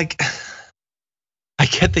 Like, I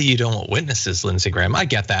get that you don't want witnesses, Lindsey Graham. I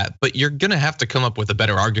get that, but you're gonna have to come up with a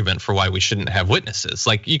better argument for why we shouldn't have witnesses.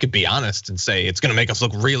 Like, you could be honest and say it's gonna make us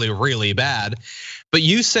look really, really bad. But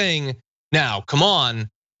you saying, now, come on,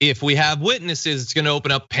 if we have witnesses, it's gonna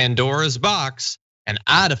open up Pandora's box. And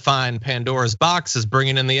I define Pandora's box as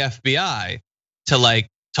bringing in the FBI to like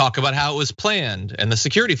talk about how it was planned and the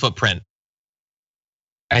security footprint.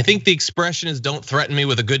 I think the expression is don't threaten me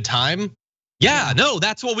with a good time. Yeah, no,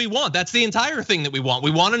 that's what we want. That's the entire thing that we want.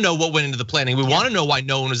 We want to know what went into the planning. We want to know why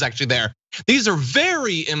no one was actually there. These are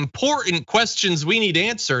very important questions we need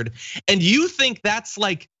answered. And you think that's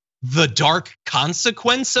like the dark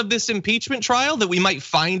consequence of this impeachment trial, that we might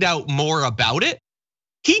find out more about it?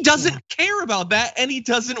 He doesn't care about that and he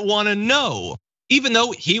doesn't want to know. Even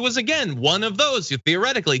though he was, again, one of those who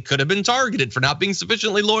theoretically could have been targeted for not being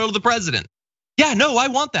sufficiently loyal to the president. Yeah, no, I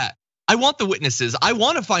want that. I want the witnesses. I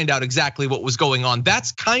want to find out exactly what was going on.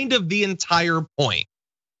 That's kind of the entire point.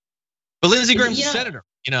 But Lindsey Graham's a senator,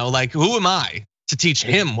 like who am I to teach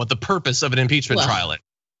him what the purpose of an impeachment trial is?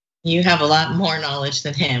 You have a lot more knowledge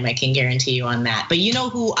than him, I can guarantee you on that. But you know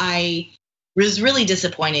who I was really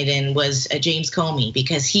disappointed in was James Comey,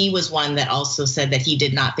 because he was one that also said that he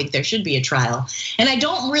did not think there should be a trial. And I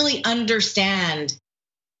don't really understand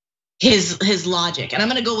his logic. And I'm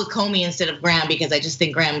gonna go with Comey instead of Graham because I just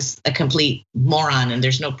think Graham's a complete moron and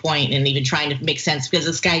there's no point in even trying to make sense because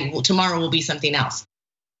this guy tomorrow will be something else.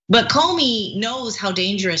 But Comey knows how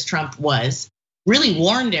dangerous Trump was, really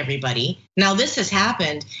warned everybody. Now this has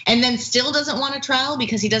happened and then still doesn't want a trial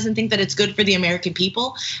because he doesn't think that it's good for the American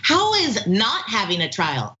people. How is not having a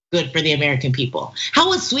trial good for the American people?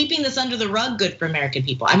 How is sweeping this under the rug good for American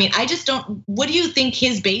people? I mean, I just don't, what do you think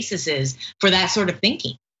his basis is for that sort of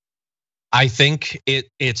thinking? I think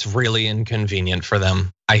it's really inconvenient for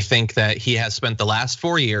them. I think that he has spent the last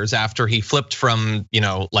 4 years after he flipped from,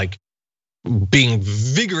 like being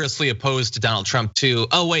vigorously opposed to Donald Trump to,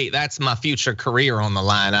 oh wait, that's my future career on the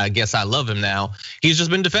line. I guess I love him now. He's just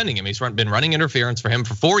been defending him. He's been running interference for him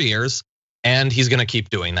for 4 years, and he's gonna keep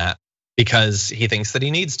doing that because he thinks that he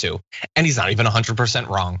needs to. And he's not even 100%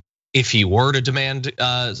 wrong. If he were to demand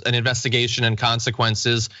an investigation and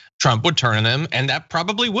consequences, Trump would turn on him, and that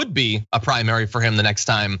probably would be a primary for him the next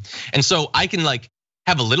time. And so I can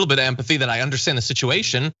have a little bit of empathy that I understand the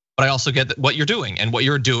situation, but I also get what you're doing. And what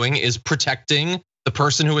you're doing is protecting the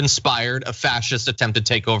person who inspired a fascist attempted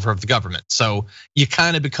takeover of the government. So you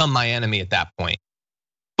kind of become my enemy at that point.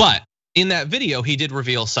 But in that video, he did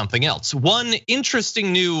reveal something else. One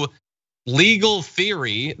interesting new legal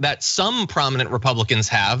theory that some prominent Republicans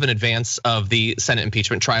have in advance of the Senate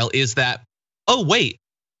impeachment trial is that, oh wait,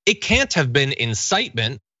 it can't have been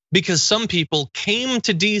incitement because some people came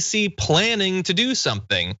to DC planning to do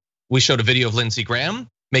something. We showed a video of Lindsey Graham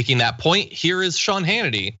making that point. Here is Sean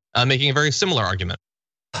Hannity making a very similar argument.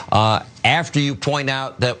 After you point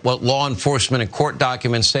out that what law enforcement and court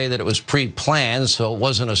documents say that it was pre-planned, so it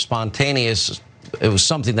wasn't a spontaneous, it was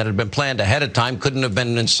something that had been planned ahead of time, couldn't have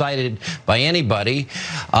been incited by anybody.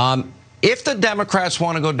 If the Democrats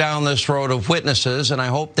want to go down this road of witnesses, and I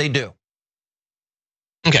hope they do.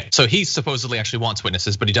 Okay, so he supposedly actually wants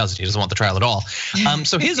witnesses, but he doesn't. He doesn't want the trial at all.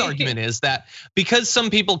 So his argument is that because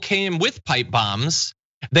some people came with pipe bombs,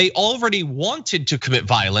 they already wanted to commit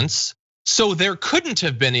violence, so there couldn't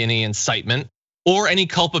have been any incitement or any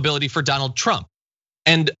culpability for Donald Trump.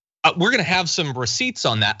 And we're gonna have some receipts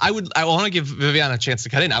on that. I want to give Viviana a chance to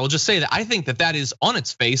cut in. I will just say that I think that is on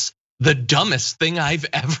its face the dumbest thing I've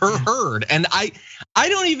ever heard. And I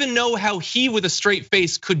don't even know how he with a straight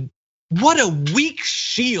face could, what a weak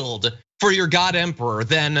shield for your God Emperor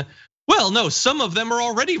then. Well, no, some of them are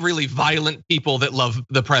already really violent people that love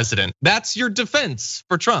the president. That's your defense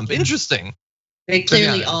for Trump. Interesting. They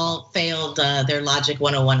clearly all failed their Logic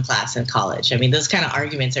 101 class in college. I mean, those kind of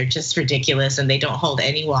arguments are just ridiculous and they don't hold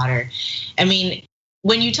any water. I mean,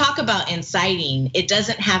 when you talk about inciting, it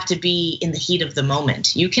doesn't have to be in the heat of the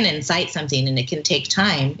moment. You can incite something and it can take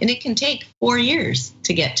time, and it can take 4 years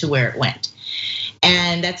to get to where it went.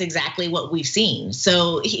 And that's exactly what we've seen.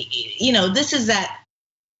 So, this is that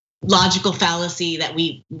logical fallacy that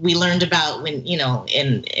we learned about when,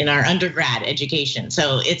 in our undergrad education.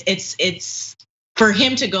 So it's for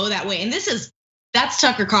him to go that way. And that's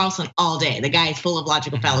Tucker Carlson all day. The guy is full of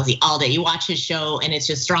logical fallacy all day. You watch his show and it's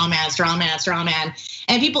just straw man, straw man, straw man,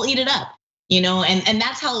 and people eat it up. And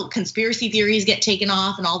that's how conspiracy theories get taken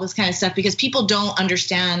off and all this kind of stuff, because people don't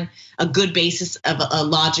understand a good basis of a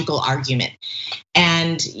logical argument.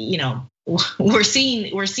 And we're seeing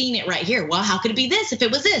it right here. Well, how could it be this if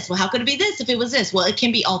it was this? Well, how could it be this if it was this? Well, it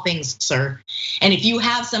can be all things, sir. And if you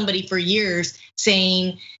have somebody for years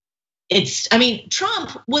saying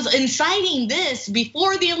Trump was inciting this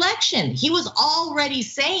before the election. He was already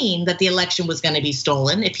saying that the election was going to be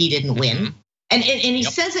stolen if he didn't win. And he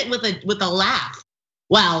says it with a laugh.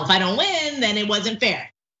 Well, if I don't win, then it wasn't fair.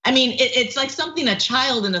 I mean, it's like something a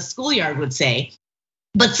child in a schoolyard would say,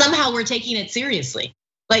 but somehow we're taking it seriously.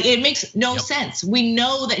 Like, it makes no sense. We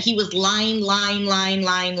know that he was lying.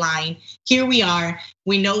 Here we are.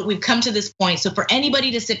 We know we've come to this point. So for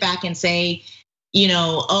anybody to sit back and say,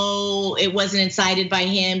 oh, it wasn't incited by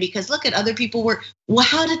him because look at other people were. Well,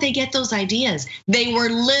 how did they get those ideas? They were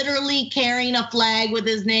literally carrying a flag with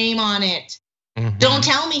his name on it. Don't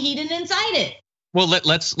tell me he didn't incite it. Well,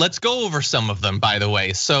 let's go over some of them, by the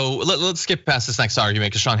way. So let's skip past this next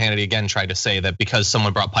argument because Sean Hannity again tried to say that because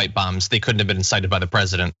someone brought pipe bombs, they couldn't have been incited by the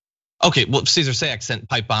president. Okay, well, Caesar Sayak sent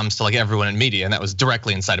pipe bombs to everyone in media, and that was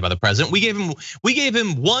directly incited by the president. We gave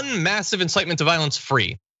him one massive incitement to violence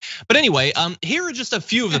free. But anyway, here are just a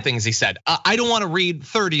few of the things he said. I don't want to read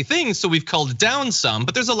 30 things, so we've culled down some,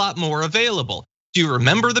 but there's a lot more available. Do you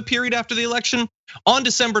remember the period after the election? On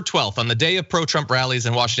December 12th, on the day of pro-Trump rallies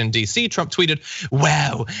in Washington, D.C., Trump tweeted,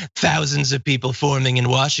 "Wow, thousands of people forming in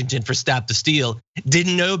Washington for Stop the Steal.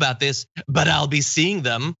 Didn't know about this, but I'll be seeing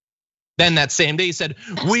them." Then that same day he said,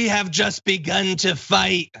 "We have just begun to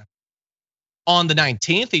fight." On the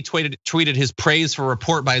 19th, he tweeted his praise for a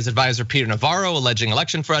report by his advisor, Peter Navarro, alleging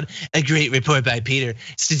election fraud. A great report by Peter.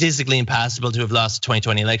 Statistically impossible to have lost the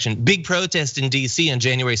 2020 election. Big protest in DC on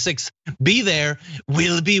January 6th. Be there,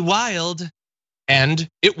 will be wild. And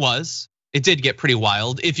it was. It did get pretty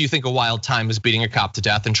wild. If you think a wild time is beating a cop to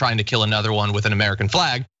death and trying to kill another one with an American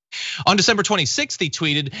flag. On December 26th, he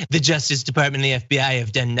tweeted, the Justice Department and the FBI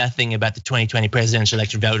have done nothing about the 2020 presidential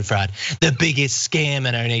election voter fraud, the biggest scam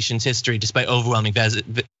in our nation's history, despite overwhelming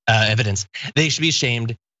evidence. They should be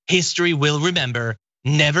ashamed. History will remember.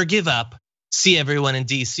 Never give up. See everyone in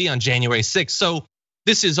DC on January 6th. So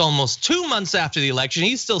this is almost 2 months after the election.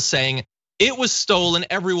 He's still saying it was stolen.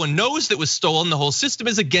 Everyone knows it was stolen. The whole system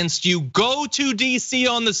is against you. Go to DC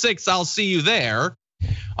on the 6th. I'll see you there.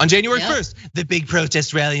 On January 1st, the big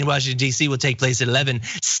protest rally in Washington, DC will take place at 11.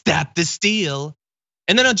 Stop the steal.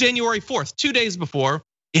 And then on January 4th, 2 days before,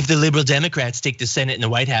 if the liberal Democrats take the Senate and the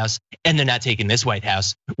White House, and they're not taking this White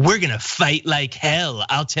House, we're gonna fight like hell.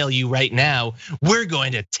 I'll tell you right now, we're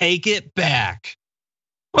going to take it back.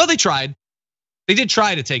 Well, they tried. They did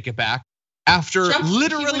try to take it back after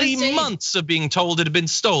literally months of being told it had been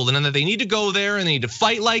stolen and that they need to go there and they need to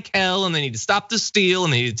fight like hell and they need to stop the steal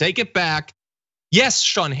and they need to take it back. Yes,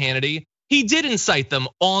 Sean Hannity, he did incite them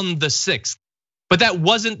on the 6th, but that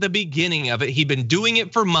wasn't the beginning of it. He'd been doing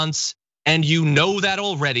it for months, and you know that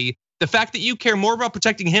already. The fact that you care more about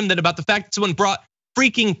protecting him than about the fact that someone brought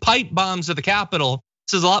freaking pipe bombs to the Capitol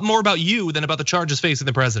says a lot more about you than about the charges facing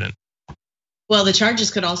the president. Well, the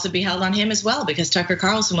charges could also be held on him as well, because Tucker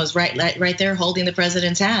Carlson was right there holding the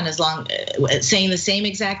president's hand, saying the same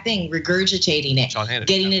exact thing, regurgitating it, Hannity,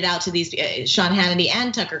 getting it out to these Sean Hannity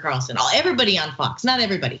and Tucker Carlson, everybody on Fox. Not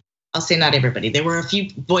everybody. I'll say not everybody. There were a few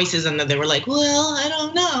voices in there that were like, well, I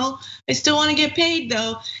don't know. I still want to get paid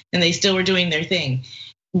though, and they still were doing their thing.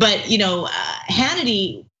 But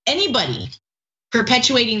Hannity, anybody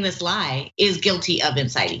perpetuating this lie is guilty of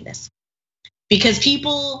inciting this, because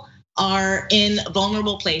people are in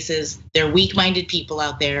vulnerable places. They're weak-minded people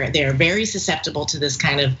out there. They're very susceptible to this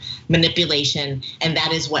kind of manipulation, and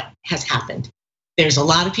that is what has happened. There's a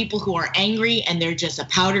lot of people who are angry and they're just a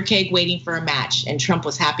powder keg waiting for a match, and Trump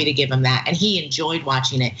was happy to give him that, and he enjoyed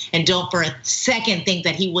watching it. And don't for a second think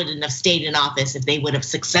that he wouldn't have stayed in office if they would have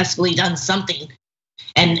successfully done something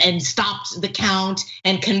and stopped the count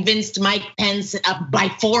and convinced Mike Pence by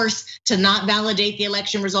force to not validate the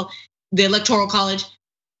election result, the Electoral College.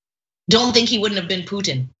 Don't think he wouldn't have been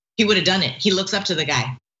Putin. He would have done it. He looks up to the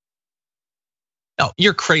guy. No,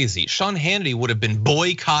 you're crazy. Sean Hannity would have been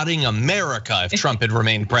boycotting America if Trump had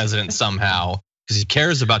remained president somehow, because he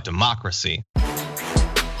cares about democracy.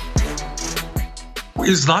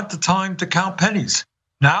 Is not the time to count pennies.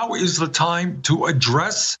 Now is the time to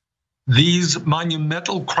address these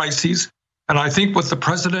monumental crises. And I think what the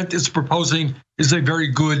president is proposing is a very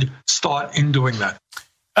good start in doing that.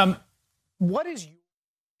 What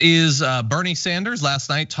is Bernie Sanders last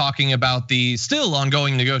night talking about the still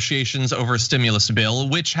ongoing negotiations over a stimulus bill,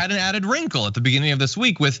 which had an added wrinkle at the beginning of this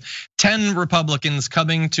week with 10 Republicans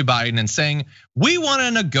coming to Biden and saying, we want to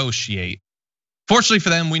negotiate. Fortunately for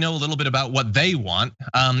them, we know a little bit about what they want.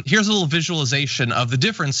 Here's a little visualization of the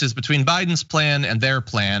differences between Biden's plan and their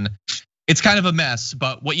plan. It's kind of a mess,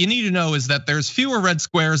 but what you need to know is that there's fewer red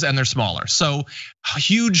squares and they're smaller. So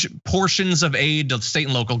huge portions of aid to state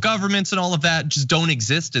and local governments and all of that just don't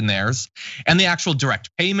exist in theirs. And the actual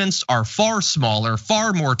direct payments are far smaller,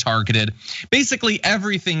 far more targeted. Basically,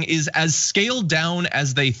 everything is as scaled down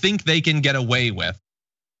as they think they can get away with.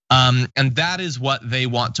 And that is what they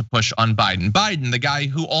want to push on Biden. Biden, the guy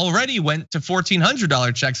who already went to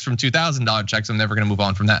 $1,400 checks from $2,000 checks. I'm never gonna move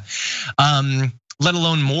on from that. Let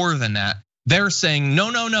alone more than that. They're saying,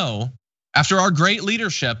 no, no, no. After our great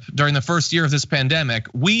leadership during the first year of this pandemic,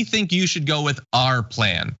 we think you should go with our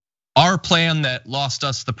plan. Our plan that lost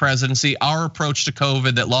us the presidency, our approach to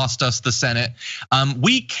COVID that lost us the Senate.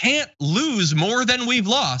 We can't lose more than we've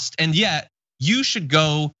lost, and yet you should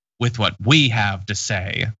go with what we have to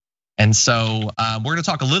say. And so we're gonna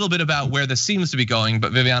talk a little bit about where this seems to be going,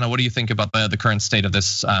 but Viviana, what do you think about the current state of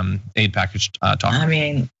this aid package talk? I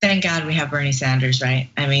mean, thank God we have Bernie Sanders, right?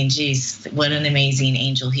 I mean, geez, what an amazing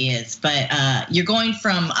angel he is. But you're going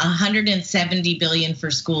from 170 billion for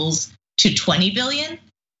schools to 20 billion?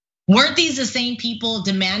 Weren't these the same people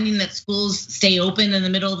demanding that schools stay open in the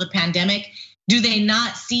middle of the pandemic? Do they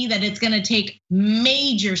not see that it's gonna take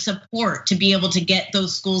major support to be able to get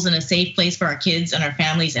those schools in a safe place for our kids and our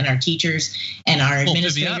families and our teachers and our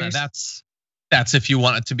administrators? Viviana, that's if you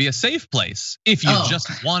want it to be a safe place. If you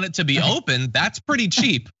just want it to be open, that's pretty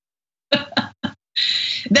cheap.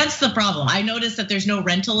 That's the problem. I noticed that there's no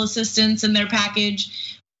rental assistance in their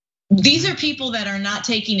package. These are people that are not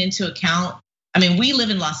taking into account. I mean, we live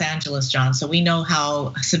in Los Angeles, John, so we know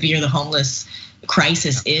how severe the homeless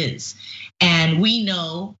crisis is. And we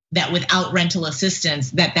know that without rental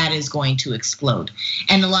assistance, that is going to explode.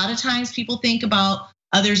 And a lot of times people think about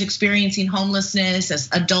others experiencing homelessness as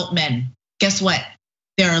adult men. Guess what?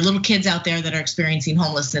 There are little kids out there that are experiencing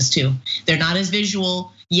homelessness too. They're not as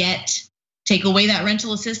visual yet. Take away that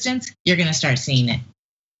rental assistance, you're gonna start seeing it.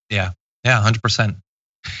 Yeah, 100%.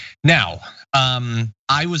 Now,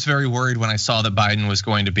 I was very worried when I saw that Biden was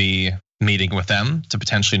going to be meeting with them to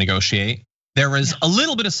potentially negotiate. There was a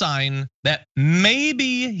little bit of sign that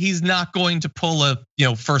maybe he's not going to pull a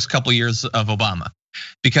first couple years of Obama,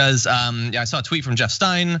 because I saw a tweet from Jeff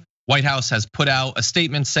Stein. White House has put out a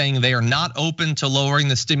statement saying they are not open to lowering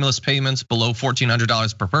the stimulus payments below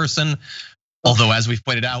 $1,400 per person. Although, as we've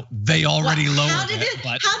pointed out, they already lowered it.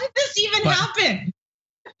 How did this even happen?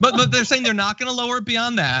 But they're saying they're not going to lower it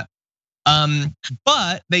beyond that.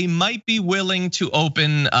 But they might be willing to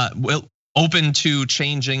open to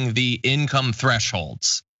changing the income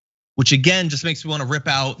thresholds, which again just makes me want to rip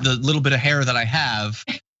out the little bit of hair that I have.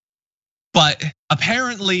 But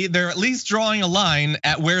apparently they're at least drawing a line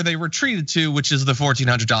at where they were treated to, which is the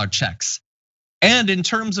 $1,400 checks. And in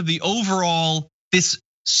terms of the overall, this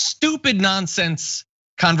stupid nonsense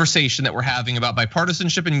conversation that we're having about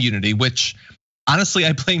bipartisanship and unity, which honestly,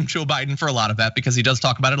 I blame Joe Biden for a lot of that because he does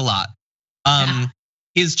talk about it a lot.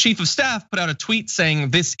 His chief of staff put out a tweet saying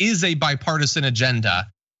this is a bipartisan agenda,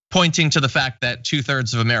 pointing to the fact that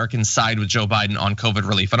 2/3 of Americans side with Joe Biden on COVID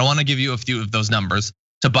relief. And I want to give you a few of those numbers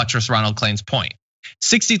to buttress Ronald Klain's point.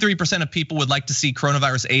 63% of people would like to see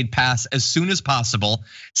coronavirus aid pass as soon as possible.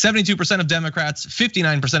 72% of Democrats,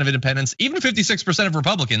 59% of independents, even 56% of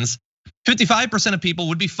Republicans, 55% of people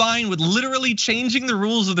would be fine with literally changing the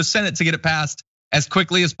rules of the Senate to get it passed as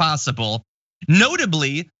quickly as possible.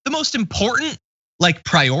 Notably, the most important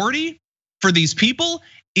priority for these people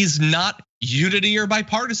is not unity or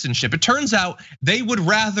bipartisanship. It turns out they would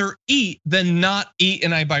rather eat than not eat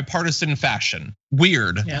in a bipartisan fashion.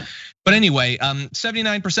 Weird. Yeah. But anyway,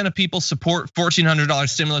 79% of people support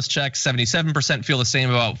 $1,400 stimulus checks. 77% feel the same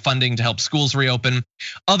about funding to help schools reopen.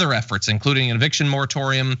 Other efforts, including an eviction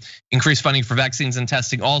moratorium, increased funding for vaccines and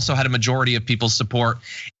testing, also had a majority of people's support.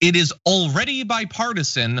 It is already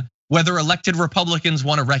bipartisan, whether elected Republicans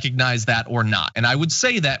want to recognize that or not. And I would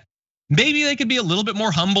say that maybe they could be a little bit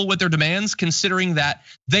more humble with their demands, considering that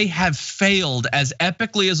they have failed as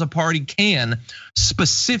epically as a party can,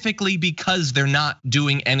 specifically because they're not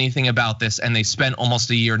doing anything about this, and they spent almost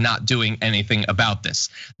a year not doing anything about this.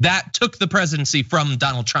 That took the presidency from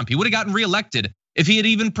Donald Trump. He would have gotten reelected if he had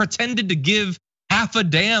even pretended to give half a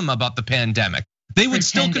damn about the pandemic. They would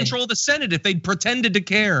still control the Senate if they'd pretended to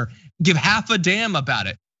care, give half a damn about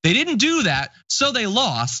it. They didn't do that, so they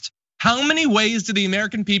lost. How many ways do the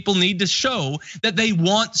American people need to show that they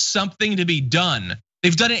want something to be done?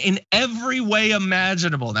 They've done it in every way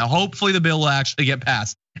imaginable. Now, hopefully the bill will actually get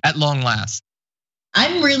passed at long last.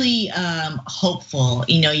 I'm really hopeful.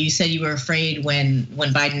 You said you were afraid when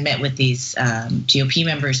Biden met with these GOP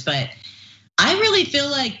members, but I really feel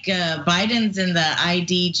like Biden's in the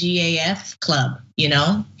IDGAF club.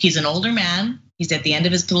 He's an older man. He's at the end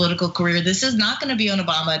of his political career. This is not going to be an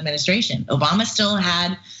Obama administration. Obama still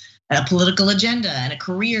had a political agenda and a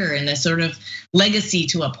career and a sort of legacy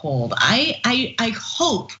to uphold. I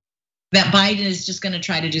hope that Biden is just going to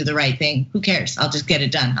try to do the right thing. Who cares? I'll just get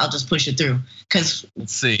it done. I'll just push it through. Because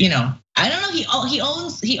let's see. I don't know. He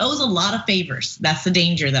owes a lot of favors. That's the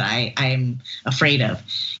danger that I'm afraid of.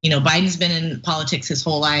 Biden's been in politics his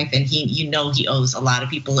whole life, and he owes a lot of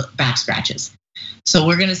people back scratches. So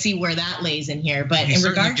we're going to see where that lays in here. But he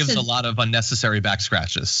certainly gives a lot of unnecessary back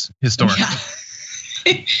scratches historically. Yeah.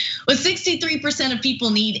 Well, 63% of people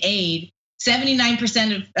need aid.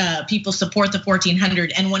 79% of people support the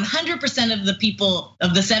 $1,400, and 100% of the people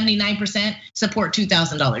of the 79% support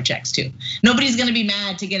 $2,000 checks too. Nobody's going to be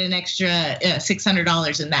mad to get an extra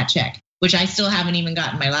 $600 in that check, which I still haven't even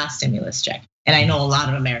gotten my last stimulus check. And I know a lot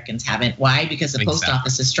of Americans haven't. Why? Because the post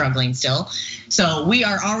office is struggling still. So we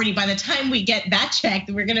are already, by the time we get that check,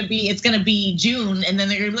 it's gonna be June, and then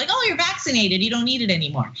they're gonna be like, oh, you're vaccinated, you don't need it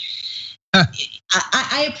anymore.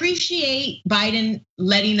 I appreciate Biden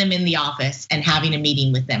letting them in the office and having a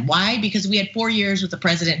meeting with them. Why? Because we had 4 years with a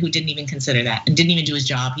president who didn't even consider that and didn't even do his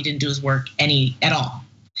job. He didn't do his work at all.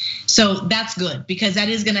 So that's good, because that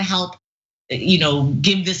is gonna help,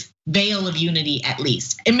 give this veil of unity at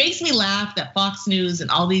least. It makes me laugh that Fox News and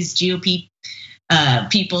all these GOP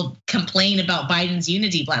people complain about Biden's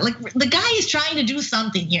unity plan. Like, the guy is trying to do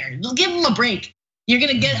something here. Give him a break. You're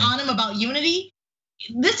gonna get on him about unity?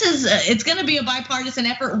 it's going to be a bipartisan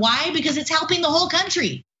effort. Why? Because it's helping the whole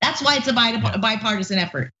country. That's why it's a bipartisan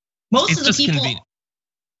effort. Most of the people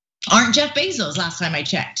aren't Jeff Bezos last time I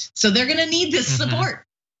checked. So they're going to need this support.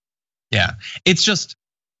 Yeah, it's just,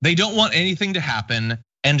 they don't want anything to happen,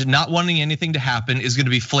 and not wanting anything to happen is going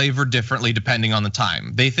to be flavored differently depending on the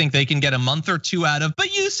time. They think they can get a month or two out of,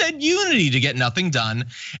 but you said unity to get nothing done.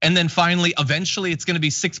 And then finally, eventually it's going to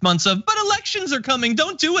be 6 months of, but elections are coming,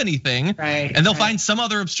 don't do anything. Right. And they'll find some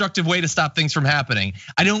other obstructive way to stop things from happening.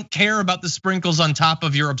 I don't care about the sprinkles on top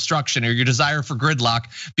of your obstruction or your desire for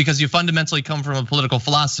gridlock, because you fundamentally come from a political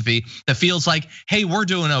philosophy that feels like, hey, we're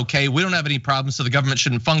doing okay, we don't have any problems, so the government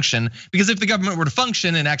shouldn't function. Because if the government were to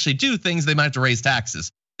function and actually do things, they might have to raise taxes.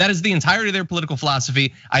 That is the entirety of their political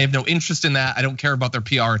philosophy. I have no interest in that. I don't care about their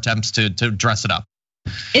PR attempts to dress it up.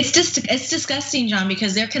 It's disgusting, John,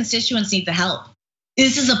 because their constituents need the help.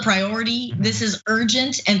 This is a priority. This is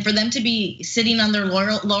urgent. And for them to be sitting on their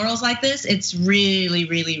laurels like this, it's really,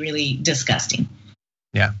 really, really disgusting.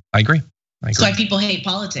 Yeah, I agree. That's why people hate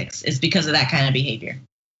politics, is because of that kind of behavior.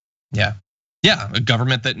 Yeah. Yeah, a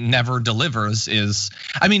government that never delivers is,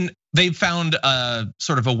 I mean, they've found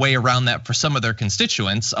sort of a way around that for some of their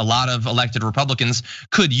constituents. A lot of elected Republicans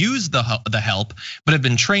could use the help, but have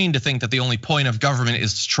been trained to think that the only point of government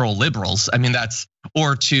is to troll liberals. I mean,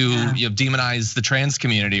 or to demonize the trans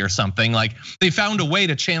community or something. Like, they found a way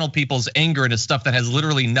to channel people's anger into stuff that has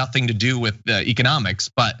literally nothing to do with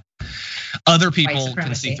economics, but other people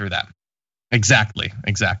can see through that. Exactly.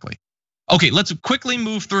 Okay, let's quickly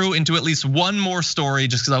move through into at least one more story,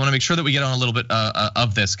 just because I want to make sure that we get on a little bit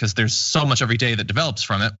of this, because there's so much every day that develops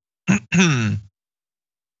from it.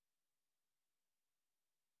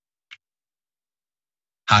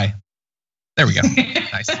 Hi, there we go,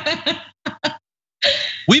 nice.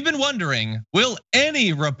 We've been wondering, will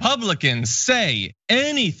any Republicans say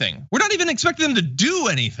anything? We're not even expecting them to do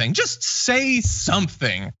anything, just say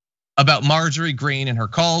something about Marjorie Greene and her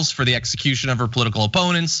calls for the execution of her political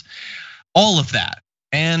opponents. All of that.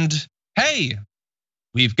 And hey,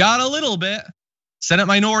 we've got a little bit. Senate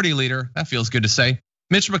Minority Leader, that feels good to say,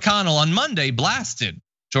 Mitch McConnell on Monday blasted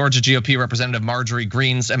Georgia GOP Representative Marjorie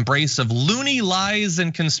Greene's embrace of loony lies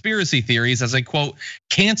and conspiracy theories as a, quote,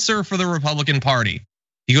 cancer for the Republican Party.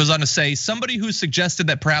 He goes on to say, somebody who suggested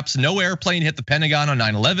that perhaps no airplane hit the Pentagon on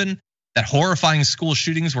 9/11, that horrifying school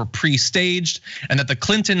shootings were pre-staged, and that the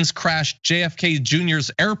Clintons crashed JFK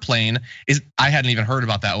Jr.'s airplane I hadn't even heard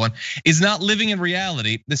about that one, is not living in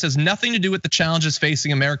reality. This has nothing to do with the challenges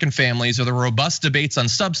facing American families or the robust debates on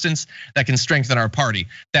substance that can strengthen our party.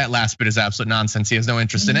 That last bit is absolute nonsense. He has no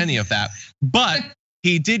interest in any of that. But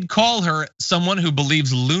he did call her someone who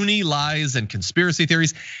believes loony lies and conspiracy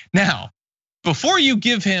theories. Now, before you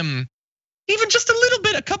give him even just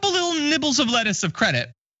a couple little nibbles of lettuce of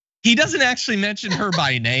credit, he doesn't actually mention her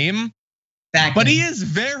by name, but he is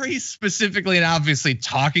very specifically and obviously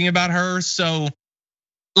talking about her. So,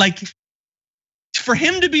 like, for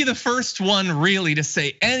him to be the first one really to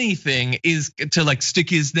say anything is to like stick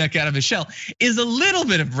his neck out of his shell is a little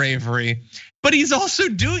bit of bravery, but he's also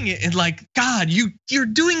doing it in like, God, you're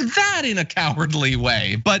doing that in a cowardly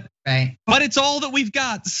way, but it's all that we've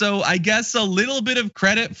got. So I guess a little bit of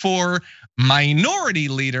credit for Minority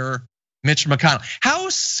Leader Mitch McConnell. How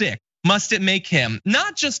sick must it make him,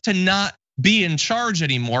 not just to not be in charge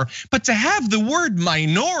anymore, but to have the word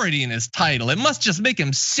minority in his title? It must just make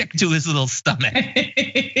him sick to his little stomach.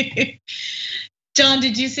 John,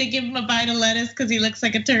 did you say give him a bite of lettuce because he looks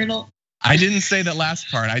like a turtle? I didn't say that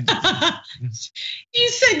last part. You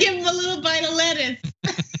said give him a little bite of lettuce.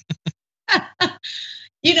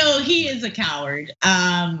 You know, he is a coward.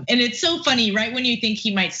 And it's so funny, right when you think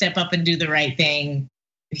he might step up and do the right thing,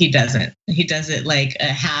 he doesn't. He does it like a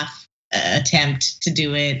half attempt to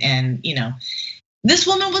do it. And this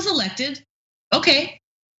woman was elected. Okay,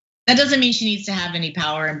 that doesn't mean she needs to have any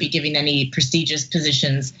power and be given any prestigious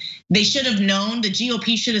positions. They should have known, the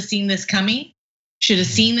GOP should have seen this coming, should have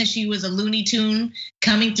seen that she was a Looney Tune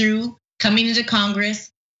coming into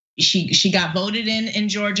Congress. She got voted in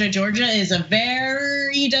Georgia. Georgia is a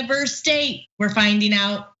very diverse state, we're finding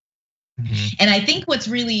out. And I think what's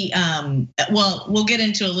really, well, we'll get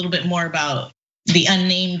into a little bit more about the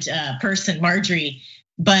unnamed person, Marjorie,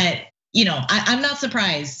 but I'm not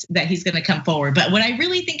surprised that he's gonna come forward. But what I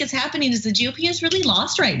really think is happening is the GOP is really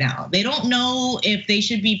lost right now. They don't know if they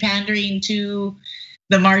should be pandering to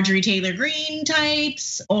the Marjorie Taylor Greene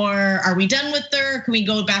types, or are we done with her? Can we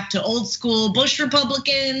go back to old school Bush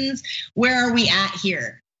Republicans? Where are we at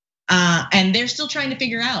here? And they're still trying to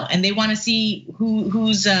figure out, and they want to see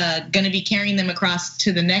who's going to be carrying them across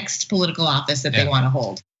to the next political office that they want to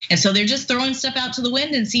hold. And so they're just throwing stuff out to the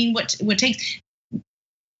wind and seeing what takes.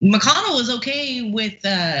 McConnell was okay with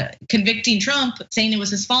convicting Trump, saying it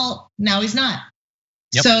was his fault. Now he's not.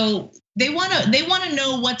 Yep. So they want to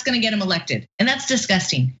know what's going to get him elected, and that's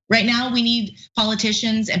disgusting. Right now, we need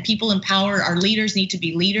politicians and people in power. Our leaders need to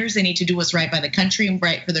be leaders. They need to do what's right by the country and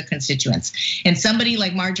right for their constituents. And somebody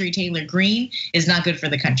like Marjorie Taylor Greene is not good for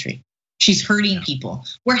the country. She's hurting people.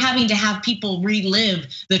 We're having to have people relive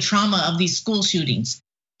the trauma of these school shootings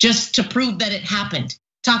just to prove that it happened.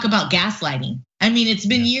 Talk about gaslighting. I mean, it's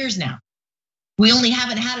been years now. We only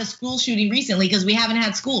haven't had a school shooting recently because we haven't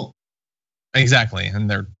had school. Exactly, and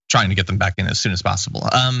they're trying to get them back in as soon as possible.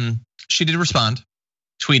 She did respond,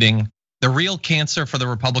 tweeting, "The real cancer for the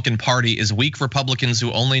Republican Party is weak Republicans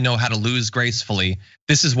who only know how to lose gracefully.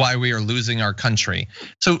 This is why we are losing our country."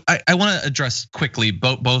 So I want to address quickly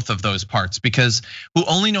both of those parts, because who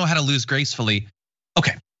only know how to lose gracefully.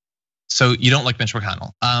 Okay, so you don't like Mitch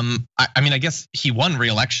McConnell. I mean, I guess he won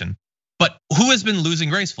re-election, but who has been losing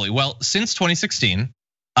gracefully? Well, since 2016,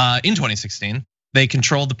 in 2016, they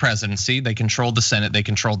controlled the presidency, they controlled the Senate, they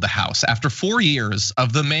controlled the House. After 4 years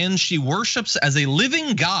of the man she worships as a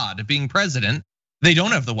living God being president, they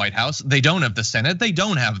don't have the White House, they don't have the Senate, they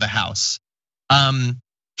don't have the House.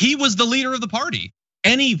 He was the leader of the party.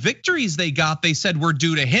 Any victories they got, they said were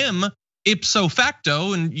due to him, ipso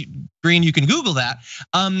facto, and Green, you can Google that.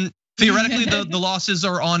 Theoretically, the losses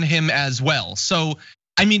are on him as well. So,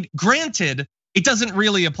 I mean, granted, it doesn't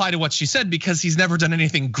really apply to what she said because he's never done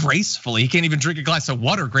anything gracefully. He can't even drink a glass of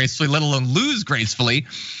water gracefully, let alone lose gracefully.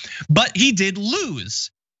 But he did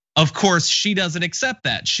lose. Of course, she doesn't accept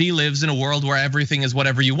that. She lives in a world where everything is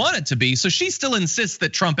whatever you want it to be. So she still insists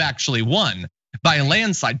that Trump actually won by a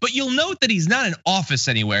landslide. But you'll note that he's not in office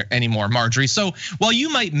anymore, Marjorie. So while you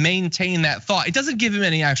might maintain that thought, it doesn't give him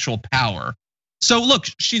any actual power. So look,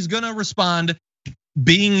 she's gonna respond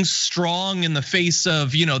being strong in the face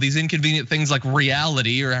of, these inconvenient things like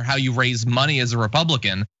reality or how you raise money as a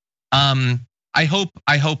Republican. I hope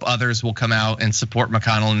others will come out and support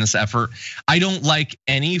McConnell in this effort. I don't like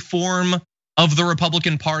any form of the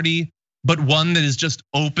Republican Party, but one that is just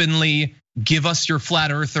openly give us your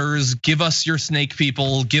flat earthers, give us your snake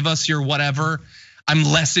people, give us your whatever. I'm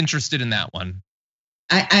less interested in that one.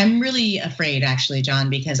 I'm really afraid, actually, John,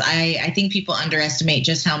 because I think people underestimate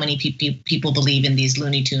just how many people believe in these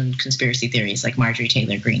Looney Tune conspiracy theories like Marjorie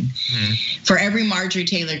Taylor Greene. For every Marjorie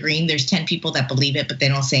Taylor Greene, there's 10 people that believe it, but they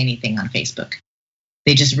don't say anything on Facebook.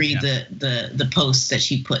 They just read the posts that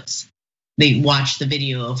she puts. They watch the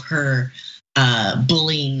video of her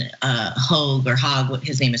bullying Hogg,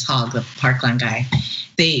 his name is Hogg, the Parkland guy.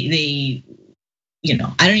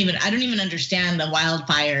 I don't even understand the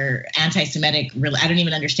wildfire anti-Semitic. Really, I don't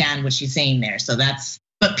even understand what she's saying there. So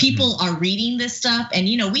but people are reading this stuff, and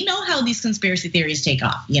we know how these conspiracy theories take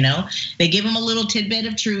off. They give them a little tidbit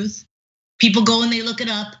of truth. People go and they look it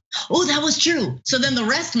up. Oh, that was true. So then the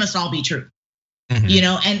rest must all be true.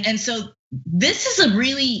 And so this is a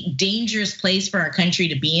really dangerous place for our country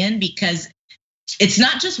to be in, because it's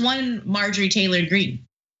not just one Marjorie Taylor Greene.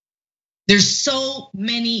 There's so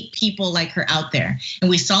many people like her out there, and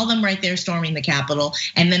we saw them right there storming the Capitol.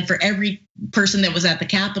 And then for every person that was at the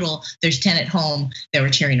Capitol, there's 10 at home that were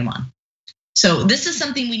cheering them on. So this is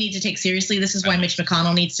something we need to take seriously. This is why Mitch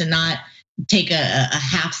McConnell needs to not take a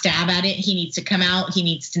half stab at it. He needs to come out, he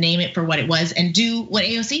needs to name it for what it was and do what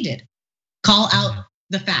AOC did. Call out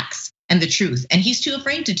the facts and the truth. And he's too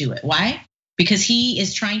afraid to do it. Why? Because he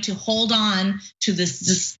is trying to hold on to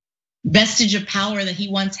this vestige of power that he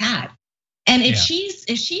once had. And if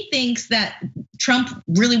she thinks that Trump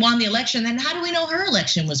really won the election, then how do we know her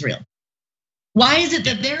election was real? Why is it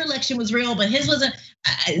that their election was real, but his wasn't?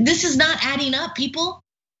 This is not adding up, people.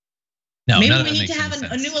 No, maybe we need to have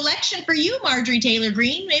a new election for you, Marjorie Taylor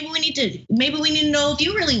Greene. Maybe we need to know if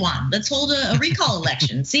you really won. Let's hold a recall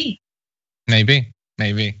election. See. Maybe.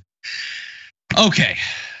 Okay.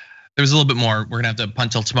 There's a little bit more. We're gonna have to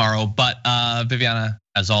punt till tomorrow, but Viviana,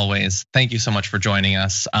 as always, thank you so much for joining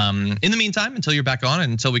us. In the meantime, until you're back on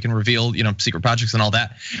and until we can reveal, secret projects and all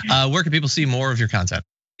that, where can people see more of your content?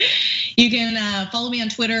 You can follow me on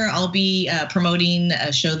Twitter. I'll be promoting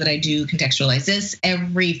a show that I do, Contextualize This,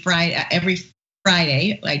 every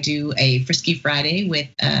Friday. I do a Frisky Friday with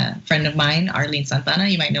a friend of mine, Arlene Santana.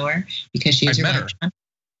 You might know her because she is your wife.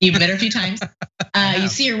 You've met her a few times. You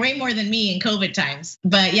see her way more than me in COVID times.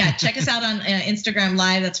 But yeah, check us out on Instagram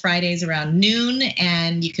Live. That's Fridays around noon.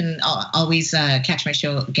 And you can always catch my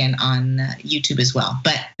show again on YouTube as well.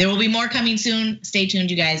 But there will be more coming soon. Stay tuned,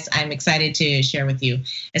 you guys. I'm excited to share with you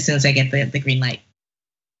as soon as I get the green light.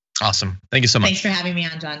 Awesome. Thank you so much. Thanks for having me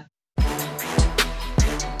on, John.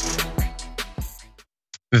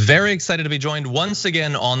 Very excited to be joined once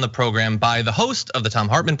again on the program by the host of the Thom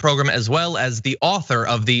Hartmann program, as well as the author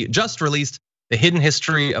of the just released The Hidden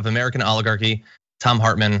History of American Oligarchy, Thom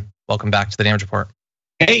Hartmann. Welcome back to the Damage Report.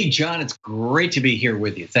 Hey, John, it's great to be here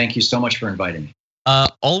with you. Thank you so much for inviting me.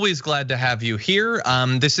 Always glad to have you here.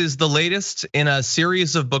 This is the latest in a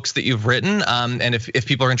series of books that you've written. And if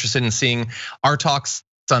people are interested in seeing our talks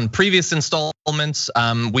on previous installments,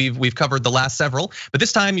 we've covered the last several, but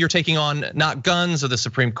this time you're taking on not guns or the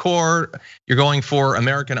Supreme Court. You're going for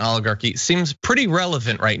American oligarchy. Seems pretty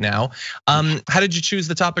relevant right now. How did you choose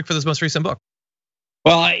the topic for this most recent book?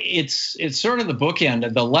 Well, it's sort of the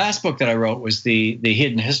bookend. The last book that I wrote was the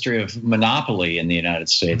hidden history of monopoly in the United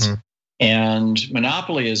States. Mm-hmm. And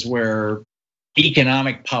monopoly is where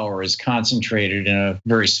economic power is concentrated in a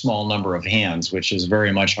very small number of hands, which is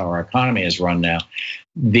very much how our economy is run now.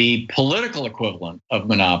 The political equivalent of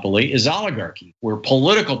monopoly is oligarchy, where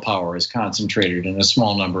political power is concentrated in a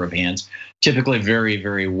small number of hands, typically very,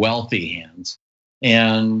 very wealthy hands.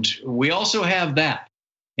 And we also have that.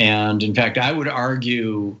 And in fact, I would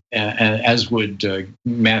argue, as would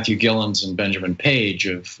Matthew Gillens and Benjamin Page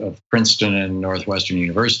of Princeton and Northwestern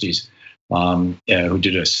universities, who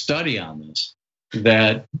did a study on this,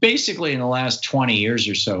 that basically in the last 20 years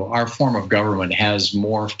or so, our form of government has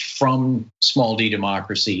morphed from small d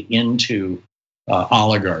democracy into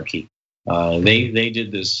oligarchy. They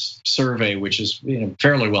did this survey, which is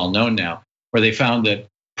fairly well known now, where they found that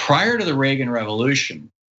prior to the Reagan Revolution,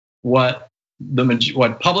 what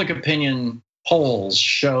public opinion polls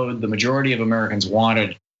showed the majority of Americans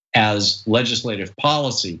wanted as legislative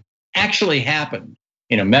policy actually happened.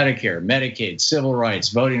 Medicare, Medicaid, civil rights,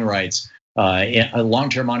 voting rights,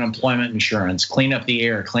 long-term unemployment insurance, clean up the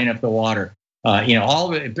air, clean up the water, all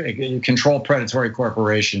the control predatory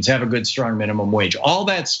corporations, have a good, strong minimum wage. All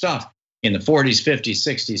that stuff in the 40s, 50s,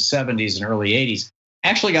 60s, 70s, and early 80s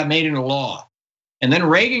actually got made into law. And then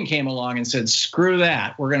Reagan came along and said, screw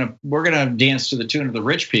that. We're gonna dance to the tune of the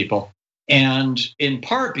rich people. And in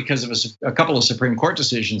part because of a couple of Supreme Court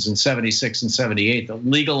decisions in 76 and 78 that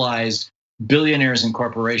legalized billionaires and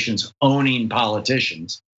corporations owning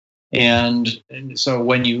politicians. And so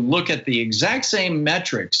when you look at the exact same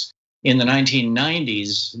metrics in the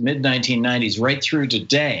 1990s, mid 1990s, right through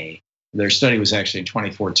today, their study was actually in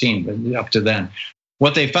 2014, but up to then,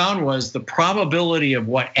 what they found was the probability of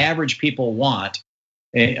what average people want,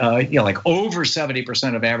 like over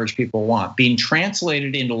 70% of average people want, being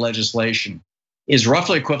translated into legislation is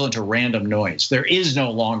roughly equivalent to random noise. There is no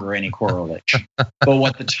longer any correlation. But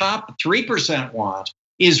what the top 3% want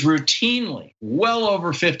is routinely, well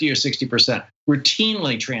over 50 or 60%,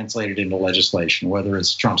 routinely translated into legislation, whether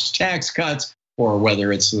it's Trump's tax cuts or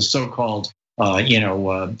whether it's the so-called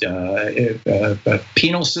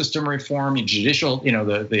penal system reform, judicial,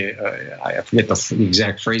 I forget the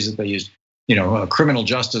exact phrase that they used, criminal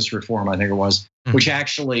justice reform, I think it was, which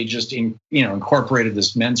actually just incorporated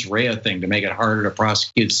this mens rea thing to make it harder to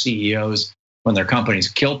prosecute CEOs when their companies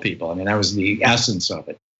kill people. I mean, that was the essence of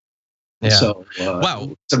it. Yeah. So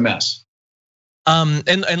wow, it's a mess. And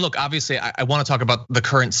look, obviously, I want to talk about the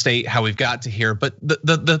current state, how we've got to here, but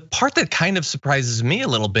the part that kind of surprises me a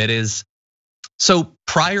little bit is, so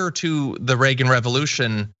prior to the Reagan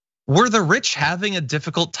Revolution, were the rich having a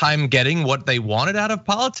difficult time getting what they wanted out of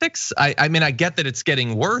politics? I mean, I get that it's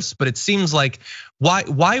getting worse, but it seems like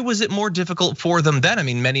why was it more difficult for them then? I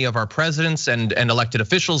mean, many of our presidents and elected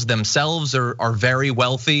officials themselves are very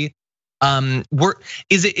wealthy.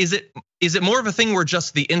 Is it more of a thing where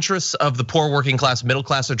just the interests of the poor, working class, middle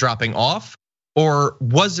class are dropping off? Or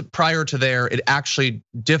was it prior to there, it actually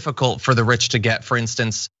difficult for the rich to get, for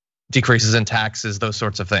instance, decreases in taxes, those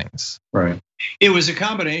sorts of things? Right. It was a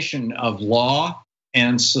combination of law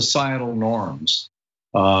and societal norms.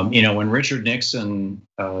 When Richard Nixon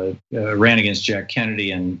ran against Jack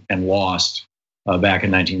Kennedy and lost back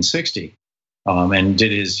in 1960, and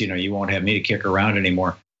did his, you won't have me to kick around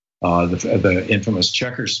anymore, the infamous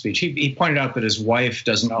checkers speech, he pointed out that his wife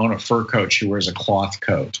doesn't own a fur coat, she wears a cloth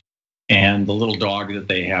coat. And the little dog that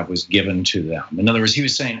they have was given to them. In other words, he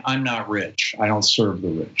was saying, I'm not rich, I don't serve the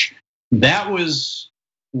rich. That was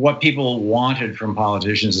what people wanted from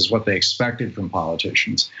politicians, is what they expected from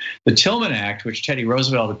politicians. The Tillman Act, which Teddy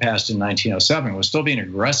Roosevelt had passed in 1907, was still being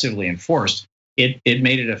aggressively enforced. It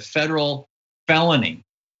made it a federal felony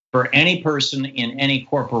for any person in any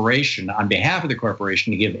corporation, on behalf of the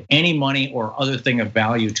corporation, to give any money or other thing of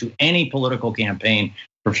value to any political campaign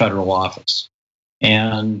for federal office.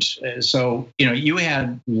 And so, you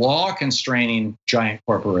had law constraining giant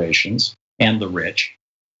corporations and the rich,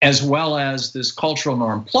 as well as this cultural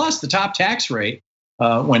norm, plus the top tax rate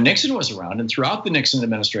when Nixon was around, and throughout the Nixon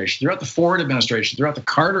administration, throughout the Ford administration, throughout the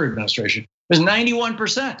Carter administration, was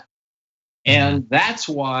 91%. And that's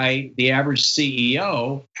why the average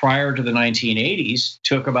CEO prior to the 1980s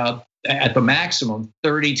took about, at the maximum,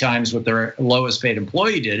 30 times what their lowest paid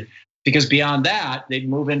employee did, because beyond that, they'd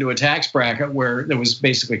move into a tax bracket where it was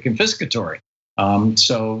basically confiscatory.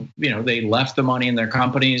 So, they left the money in their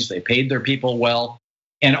companies, they paid their people well.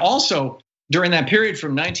 And also, during that period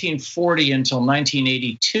from 1940 until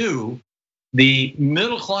 1982, the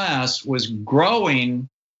middle class was growing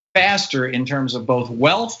faster in terms of both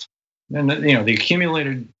wealth and the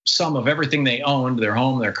accumulated sum of everything they owned, their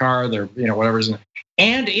home, their car, their whatever,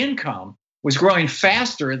 and income was growing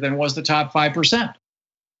faster than was the top 5%.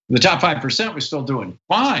 The top 5% was still doing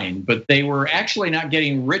fine, but they were actually not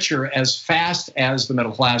getting richer as fast as the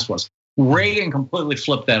middle class was. Reagan completely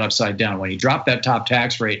flipped that upside down when he dropped that top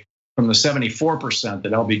tax rate from the 74%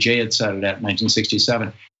 that LBJ had set it at in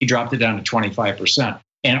 1967. He dropped it down to 25%,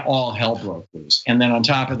 and all hell broke loose. And then on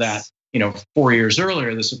top of that, 4 years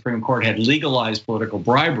earlier, the Supreme Court had legalized political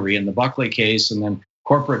bribery in the Buckley case, and then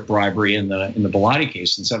corporate bribery in the Bellotti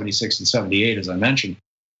case in 76 and 78, as I mentioned.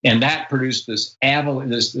 And that produced this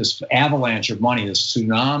avalanche of money, this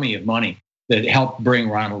tsunami of money that helped bring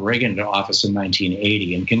Ronald Reagan into office in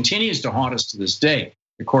 1980 and continues to haunt us to this day.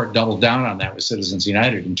 The court doubled down on that with Citizens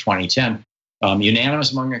United in 2010.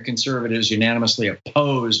 Unanimous among the conservatives, unanimously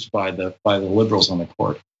opposed by the liberals on the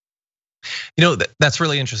court. That's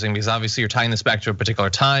really interesting because obviously you're tying this back to a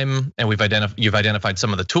particular time, and you've identified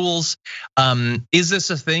some of the tools. Is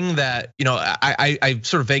this a thing that I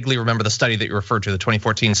sort of vaguely remember the study that you referred to, the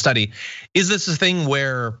 2014 study? Is this a thing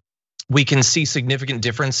where we can see significant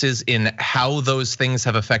differences in how those things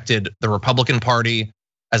have affected the Republican Party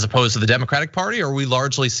as opposed to the Democratic Party, or are we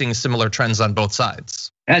largely seeing similar trends on both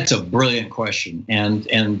sides? That's a brilliant question, and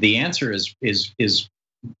the answer is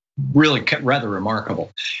really rather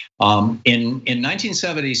remarkable. In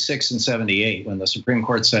 1976 and 78, when the Supreme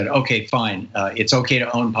Court said, okay, fine, it's okay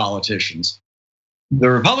to own politicians, the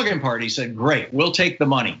Republican Party said, great, we'll take the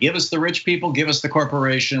money. Give us the rich people, give us the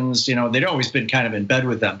corporations. They'd always been kind of in bed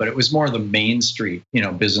with them, but it was more the Main Street,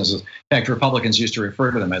 businesses. In fact, Republicans used to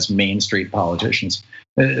refer to them as Main Street politicians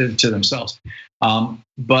to themselves.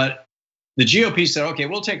 But the GOP said, okay,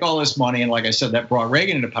 we'll take all this money. And like I said, that brought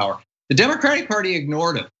Reagan into power. The Democratic Party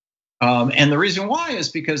ignored it. And the reason why is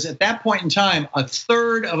because at that point in time, a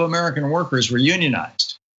third of American workers were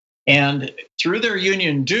unionized. And through their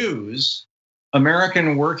union dues,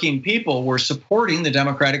 American working people were supporting the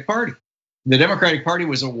Democratic Party. The Democratic Party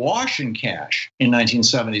was awash in cash in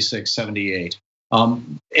 1976, 78.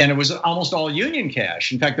 And it was almost all union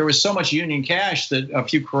cash. In fact, there was so much union cash that a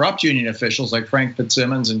few corrupt union officials like Frank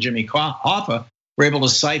Fitzsimmons and Jimmy Hoffa were able to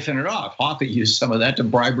siphon it off. Hoffa used some of that to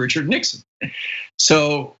bribe Richard Nixon.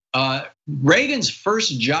 So Reagan's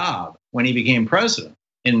first job when he became president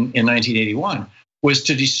in 1981 was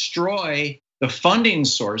to destroy the funding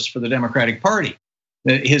source for the Democratic Party.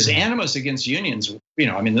 His animus against unions,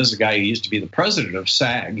 this is a guy who used to be the president of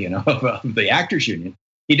SAG, of the Actors Union.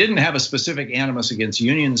 He didn't have a specific animus against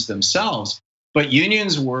unions themselves, but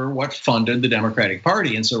unions were what funded the Democratic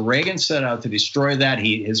Party. And so Reagan set out to destroy that.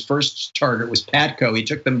 His first target was Patco. He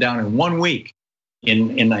took them down in 1 week in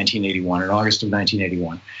 1981, in August of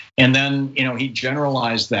 1981. And then, he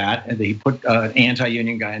generalized that, and he put an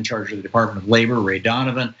anti-union guy in charge of the Department of Labor, Ray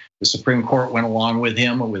Donovan. The Supreme Court went along with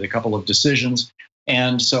him with a couple of decisions.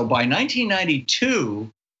 And so by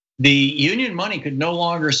 1992, the union money could no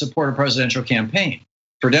longer support a presidential campaign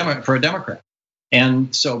for a Democrat.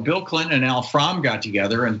 And so Bill Clinton and Al Fromm got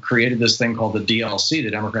together and created this thing called the DLC,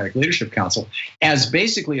 the Democratic Leadership Council, as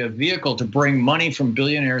basically a vehicle to bring money from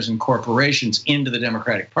billionaires and corporations into the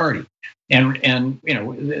Democratic Party. And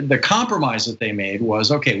the compromise that they made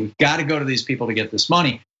was, okay, we've got to go to these people to get this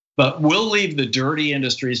money, but we'll leave the dirty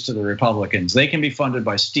industries to the Republicans. They can be funded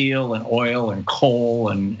by steel and oil and coal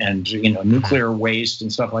and nuclear waste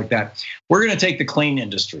and stuff like that. We're going to take the clean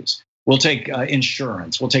industries. We'll take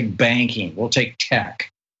insurance. We'll take banking. We'll take tech,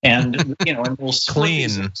 and and we'll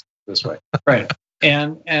clean this way, right?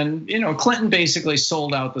 And Clinton basically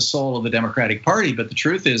sold out the soul of the Democratic Party. But the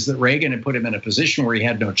truth is that Reagan had put him in a position where he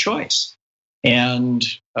had no choice, and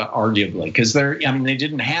arguably because they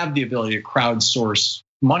didn't have the ability to crowdsource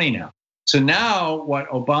money now. So now what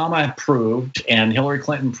Obama proved, and Hillary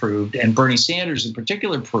Clinton proved, and Bernie Sanders in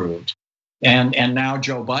particular proved, and now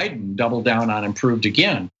Joe Biden doubled down on and proved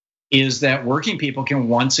again, is that working people can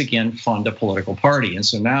once again fund a political party. And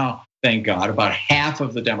so now, thank God, about half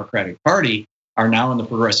of the Democratic Party are now in the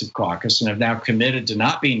Progressive Caucus and have now committed to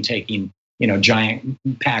not being taking giant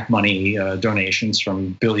PAC money donations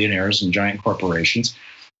from billionaires and giant corporations.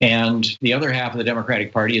 And the other half of the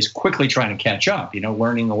Democratic Party is quickly trying to catch up,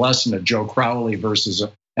 learning the lesson of Joe Crowley versus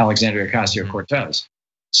Alexandria Ocasio-Cortez.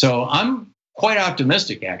 So I'm quite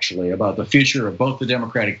optimistic, actually, about the future of both the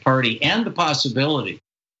Democratic Party and the possibility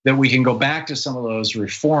that we can go back to some of those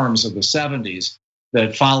reforms of the 70s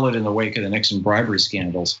that followed in the wake of the Nixon bribery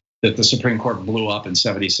scandals that the Supreme Court blew up in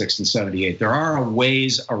 76 and 78. There are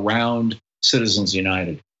ways around Citizens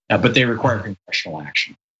United, but they require congressional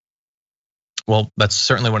action. Well, that's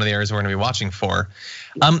certainly one of the areas we're going to be watching for.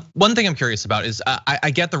 One thing I'm curious about is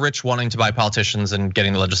I get the rich wanting to buy politicians and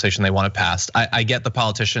getting the legislation they want passed. I get the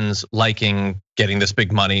politicians liking getting this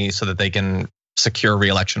big money so that they can secure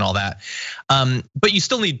re-election, all that. But you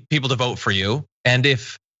still need people to vote for you. And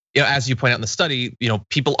if, as you point out in the study,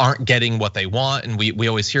 people aren't getting what they want, and we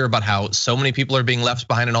always hear about how so many people are being left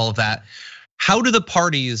behind and all of that. How do the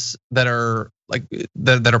parties that are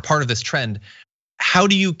that are part of this trend, how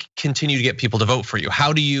do you continue to get people to vote for you?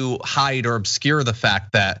 How do you hide or obscure the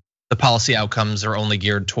fact that the policy outcomes are only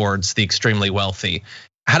geared towards the extremely wealthy?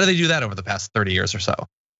 How do they do that over the past 30 years or so?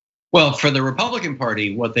 Well, for the Republican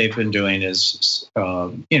Party, what they've been doing is,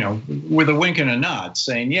 with a wink and a nod,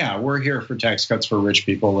 saying, yeah, we're here for tax cuts for rich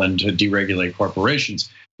people and to deregulate corporations.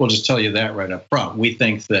 We'll just tell you that right up front. We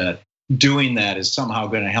think that doing that is somehow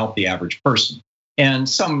going to help the average person. And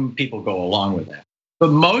some people go along with that.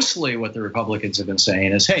 But mostly what the Republicans have been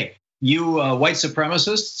saying is, hey, you white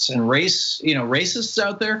supremacists and racists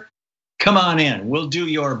out there, come on in, we'll do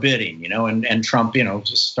your bidding, and Trump,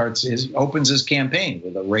 just opens his campaign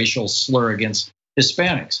with a racial slur against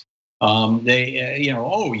Hispanics.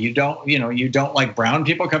 You don't like brown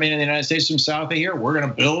people coming in the United States from south of here, we're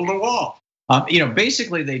gonna build a wall.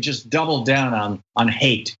 Basically they just doubled down on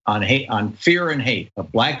hate, on fear and hate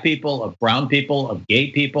of black people, of brown people, of gay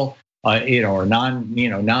people. Or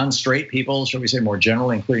non-straight people, shall we say more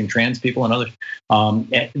generally, including trans people and others.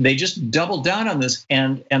 They just doubled down on this,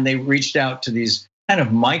 and they reached out to these kind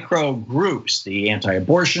of micro groups, the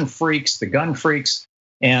anti-abortion freaks, the gun freaks,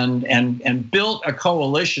 and built a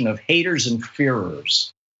coalition of haters and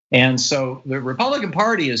fearers. And so the Republican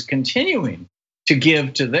Party is continuing to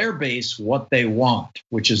give to their base what they want,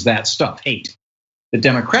 which is that stuff, hate. The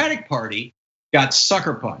Democratic Party got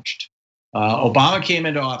sucker punched. Obama came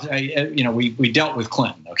into office. We dealt with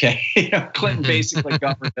Clinton. Okay, Clinton basically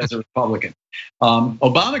governed as a Republican.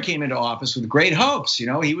 Obama came into office with great hopes. He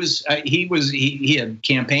had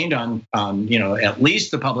campaigned on at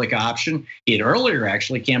least the public option. He had earlier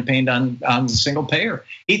actually campaigned on single payer.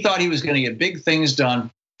 He thought he was going to get big things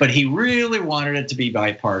done, but he really wanted it to be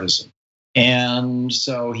bipartisan. And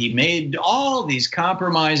so he made all these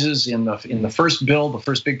compromises in the first bill, the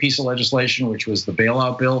first big piece of legislation, which was the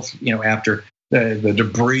bailout bill, after the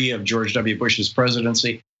debris of George W. Bush's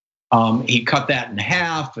presidency. He cut that in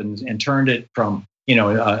half and turned it from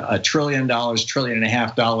 $1 trillion, $1.5 trillion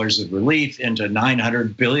of relief into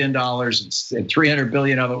 $900 billion, and $300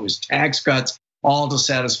 billion of it was tax cuts, all to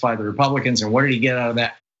satisfy the Republicans. And what did he get out of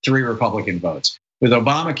that? 3 Republican votes. With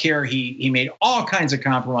Obamacare, he made all kinds of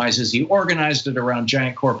compromises. He organized it around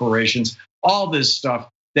giant corporations, all this stuff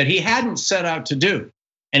that he hadn't set out to do.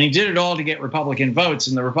 And he did it all to get Republican votes.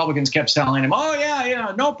 And the Republicans kept telling him, oh,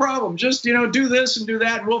 yeah, no problem. Just, do this and do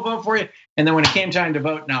that, and we'll vote for you. And then when it came time to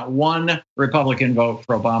vote, not one Republican vote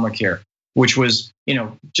for Obamacare, which was,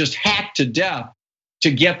 just hacked to death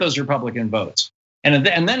to get those Republican votes. And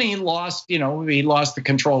then he lost the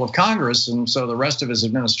control of Congress, and so the rest of his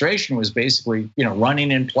administration was basically,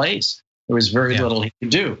 running in place. There was very little he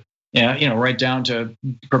could do. Right down to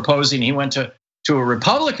proposing. He went to a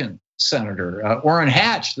Republican senator, Orrin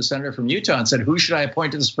Hatch, the senator from Utah, and said, "Who should I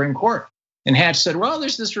appoint to the Supreme Court?" And Hatch said, "Well,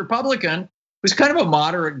 there's this Republican who's kind of a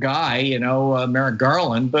moderate guy, Merrick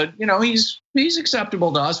Garland, but he's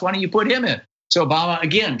acceptable to us. Why don't you put him in?" So Obama,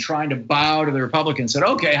 again, trying to bow to the Republicans, said,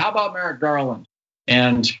 "Okay, how about Merrick Garland?"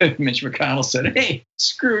 And Mitch McConnell said, "Hey,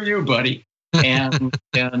 screw you, buddy." So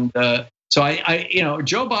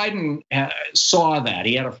Joe Biden saw that.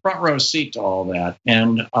 He had a front row seat to all that.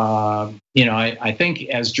 And I think,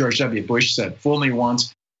 as George W. Bush said, "Fool me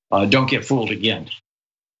once, don't get fooled again."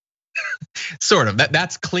 Sort of.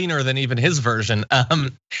 That's cleaner than even his version.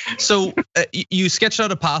 So you sketched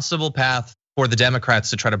out a possible path for the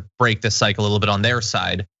Democrats to try to break this cycle a little bit on their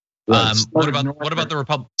side. What about the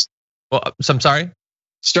Republicans? Well, I'm sorry?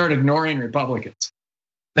 Start ignoring Republicans.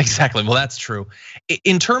 Exactly. Well, that's true.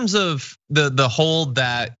 In terms of the hold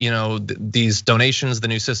that these donations, the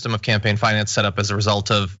new system of campaign finance set up as a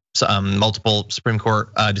result of multiple Supreme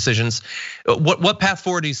Court decisions, what path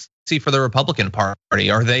forward do you see for the Republican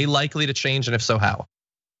Party? Are they likely to change, and if so, how?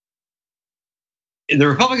 the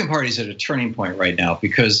Republican Party is at a turning point right now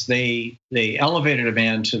because they elevated a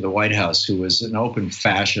man to the White House who was an open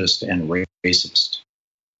fascist and racist.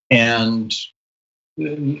 And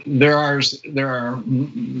there are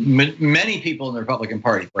many people in the Republican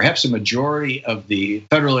Party, perhaps a majority of the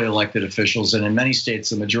federally elected officials, and in many states,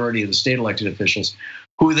 the majority of the state elected officials,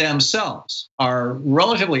 who themselves are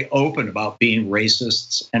relatively open about being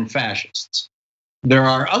racists and fascists. There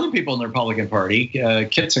are other people in the Republican Party,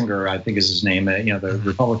 Kitzinger, I think is his name, the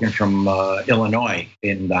Republican from Illinois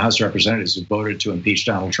in the House of Representatives who voted to impeach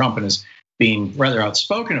Donald Trump and is being rather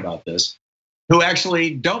outspoken about this, who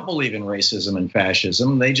actually don't believe in racism and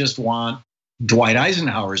fascism. They just want Dwight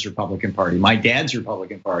Eisenhower's Republican Party, my dad's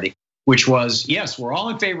Republican Party, which was, yes, we're all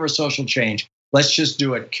in favor of social change. Let's just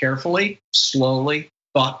do it carefully, slowly,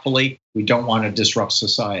 thoughtfully. We don't want to disrupt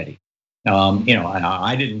society.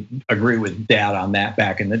 I didn't agree with Dad on that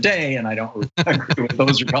back in the day, and I don't agree with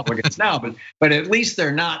those Republicans now. But at least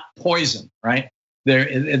they're not poison, right?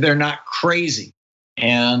 They're not crazy,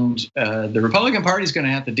 and the Republican Party is going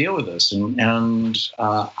to have to deal with this, and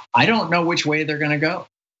I don't know which way they're going to go.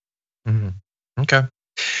 Mm-hmm. Okay,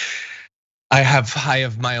 I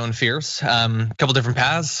have my own fears. A couple different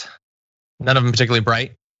paths, none of them particularly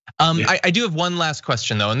bright. I do have one last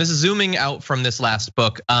question though, and this is zooming out from this last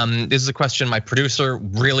book. This is a question my producer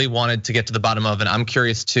really wanted to get to the bottom of, and I'm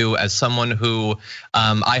curious too, as someone who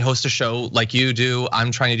I host a show like you do,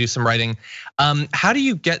 I'm trying to do some writing. How do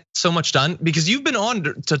you get so much done? Because you've been on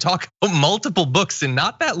to talk about multiple books in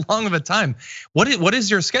not that long of a time. What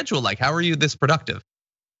is your schedule like? How are you this productive?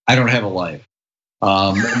 I don't have a life.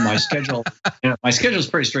 My schedule is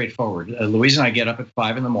pretty straightforward. Louise and I get up at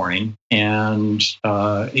 5 a.m, and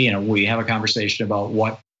we have a conversation about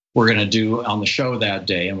what we're going to do on the show that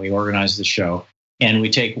day, and we organize the show. And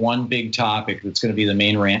we take one big topic that's going to be the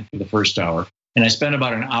main rant for the first hour. And I spend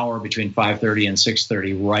about an hour between 5:30 and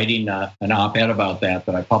 6:30 writing an op-ed about that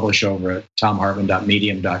I publish over at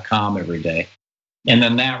thomhartmann.medium.com every day. And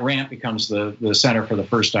then that rant becomes the center for the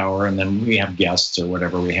first hour, and then we have guests or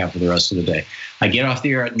whatever we have for the rest of the day. I get off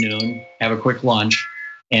the air at noon, have a quick lunch,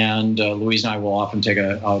 and Louise and I will often take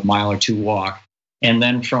a mile or two walk. And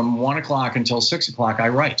then from 1 o'clock until 6 o'clock, I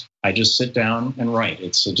write. I just sit down and write.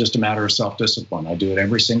 It's just a matter of self-discipline. I do it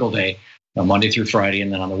every single day, Monday through Friday,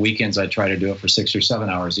 and then on the weekends, I try to do it for 6 or 7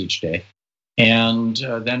 hours each day. And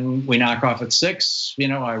then we knock off at 6.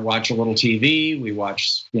 I watch a little TV. We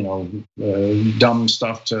watch, dumb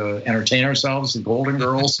stuff to entertain ourselves, the Golden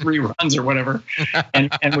Girls reruns or whatever.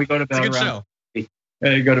 And we go to bed around.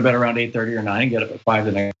 Go to bed around 8:30 or 9, and get up at 5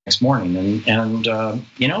 the next morning. And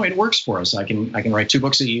it works for us. I can write 2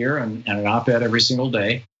 books a year and an op-ed every single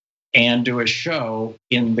day, and do a show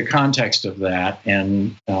in the context of that.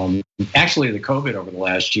 And actually, the COVID over the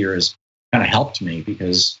last year has kind of helped me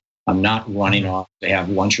because I'm not running off to have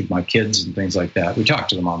lunch with my kids and things like that. We talk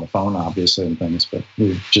to them on the phone, obviously, and things, but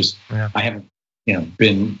I haven't,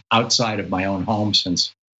 been outside of my own home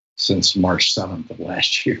since March 7th of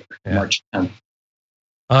last year, March 10th.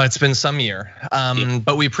 It's been some year,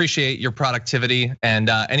 but we appreciate your productivity. And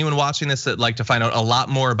anyone watching this that'd like to find out a lot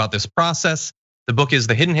more about this process, the book is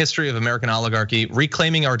The Hidden History of American Oligarchy,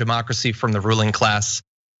 Reclaiming Our Democracy from the Ruling Class.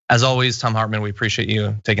 As always, Thom Hartmann, we appreciate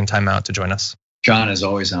you taking time out to join us. John, as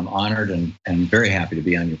always, I'm honored and very happy to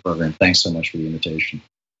be on your program. Thanks so much for the invitation.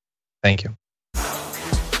 Thank you.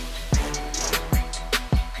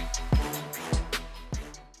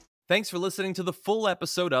 Thanks for listening to the full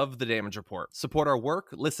episode of The Damage Report. Support our work,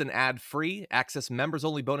 listen ad-free, access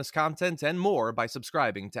members-only bonus content, and more by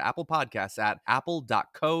subscribing to Apple Podcasts at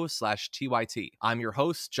apple.co/TYT. I'm your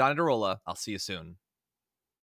host, John Adarola. I'll see you soon.